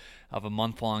weekend of a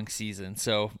month-long season.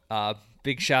 So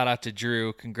big shout-out to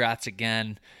Drew. Congrats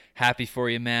again. Happy for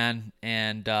you, man,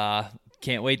 and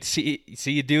can't wait to see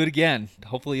you do it again.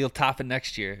 Hopefully you'll top it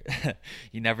next year.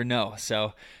 You never know.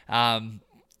 So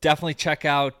definitely check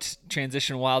out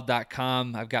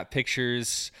transitionwild.com. I've got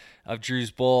pictures of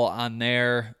Drew's bull on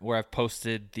there where I've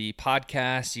posted the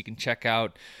podcast. You can check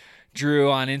out Drew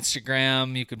on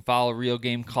Instagram. You can follow Real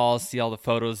Game Calls, see all the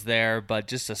photos there. But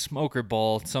just a smoker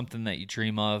bull, something that you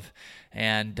dream of.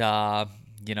 And,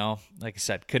 like I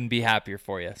said, couldn't be happier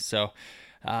for you. So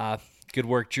good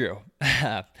work, Drew.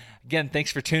 Again,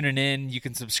 thanks for tuning in. You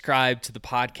can subscribe to the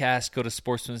podcast. Go to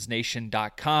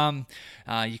sportsmansnation.com.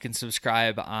 You can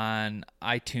subscribe on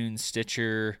iTunes,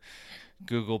 Stitcher,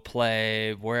 Google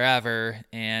Play, wherever,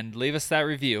 and leave us that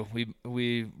review.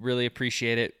 We really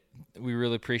appreciate it. We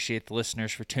really appreciate the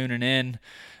listeners for tuning in.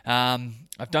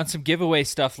 I've done some giveaway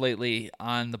stuff lately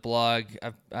on the blog.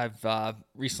 I've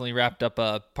recently wrapped up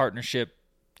a partnership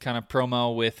kind of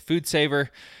promo with Food Saver.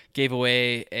 Gave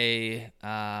away a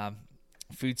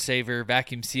Food Saver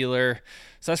vacuum sealer.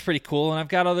 So that's pretty cool. And I've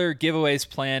got other giveaways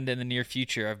planned in the near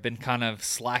future. I've been kind of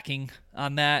slacking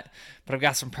on that, but I've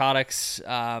got some products.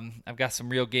 I've got some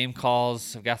real game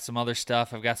calls. I've got some other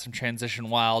stuff. I've got some Transition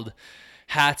Wild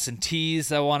hats and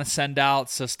tees I want to send out.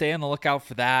 So stay on the lookout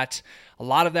for that. A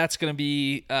lot of that's going to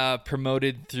be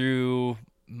promoted through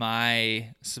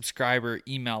my subscriber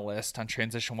email list on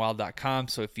transitionwild.com.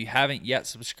 So if you haven't yet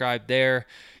subscribed there,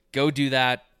 go do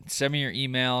that. Send me your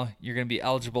email. You're going to be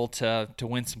eligible to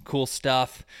win some cool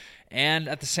stuff. And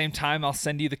at the same time, I'll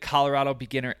send you the Colorado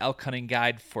Beginner Elk Hunting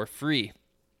Guide for free.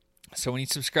 So when you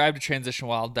subscribe to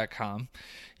transitionwild.com,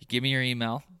 you give me your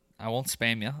email. I won't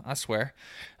spam you, I swear.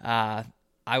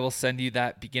 I will send you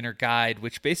that beginner guide,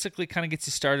 which basically kind of gets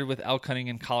you started with elk hunting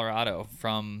in Colorado,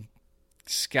 from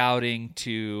scouting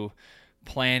to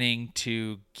planning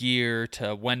to gear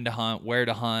to when to hunt, where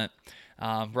to hunt,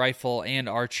 rifle and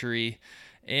archery,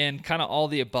 and kind of all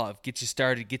the above. Get you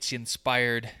started, get you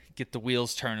inspired, get the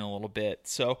wheels turning a little bit.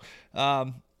 So,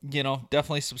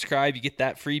 definitely subscribe. You get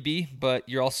that freebie, but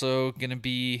you're also going to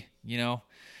be,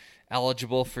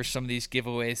 eligible for some of these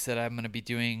giveaways that I'm going to be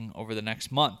doing over the next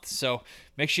month. So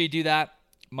make sure you do that.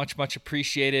 Much, much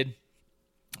appreciated.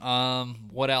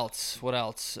 What else?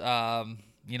 Go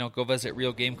visit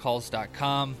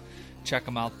realgamecalls.com. Check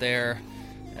them out there.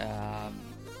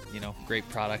 Great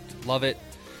product. Love it.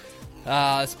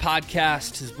 This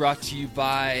podcast is brought to you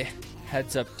by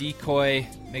Heads Up Decoy.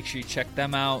 Make sure you check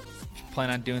them out. If you plan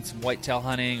on doing some whitetail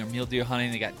hunting or mule deer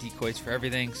hunting, they got decoys for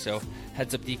everything. So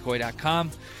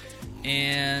headsupdecoy.com.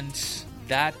 And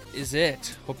that is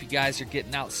it. Hope you guys are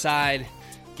getting outside,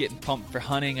 getting pumped for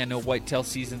hunting. I know whitetail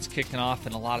season's kicking off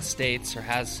in a lot of states, or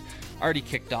has already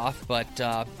kicked off, but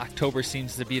October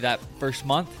seems to be that first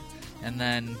month, and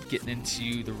then getting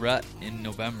into the rut in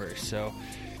November. So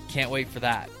can't wait for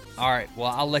that. All right, well,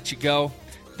 I'll let you go.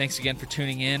 Thanks again for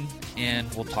tuning in,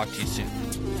 and we'll talk to you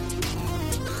soon.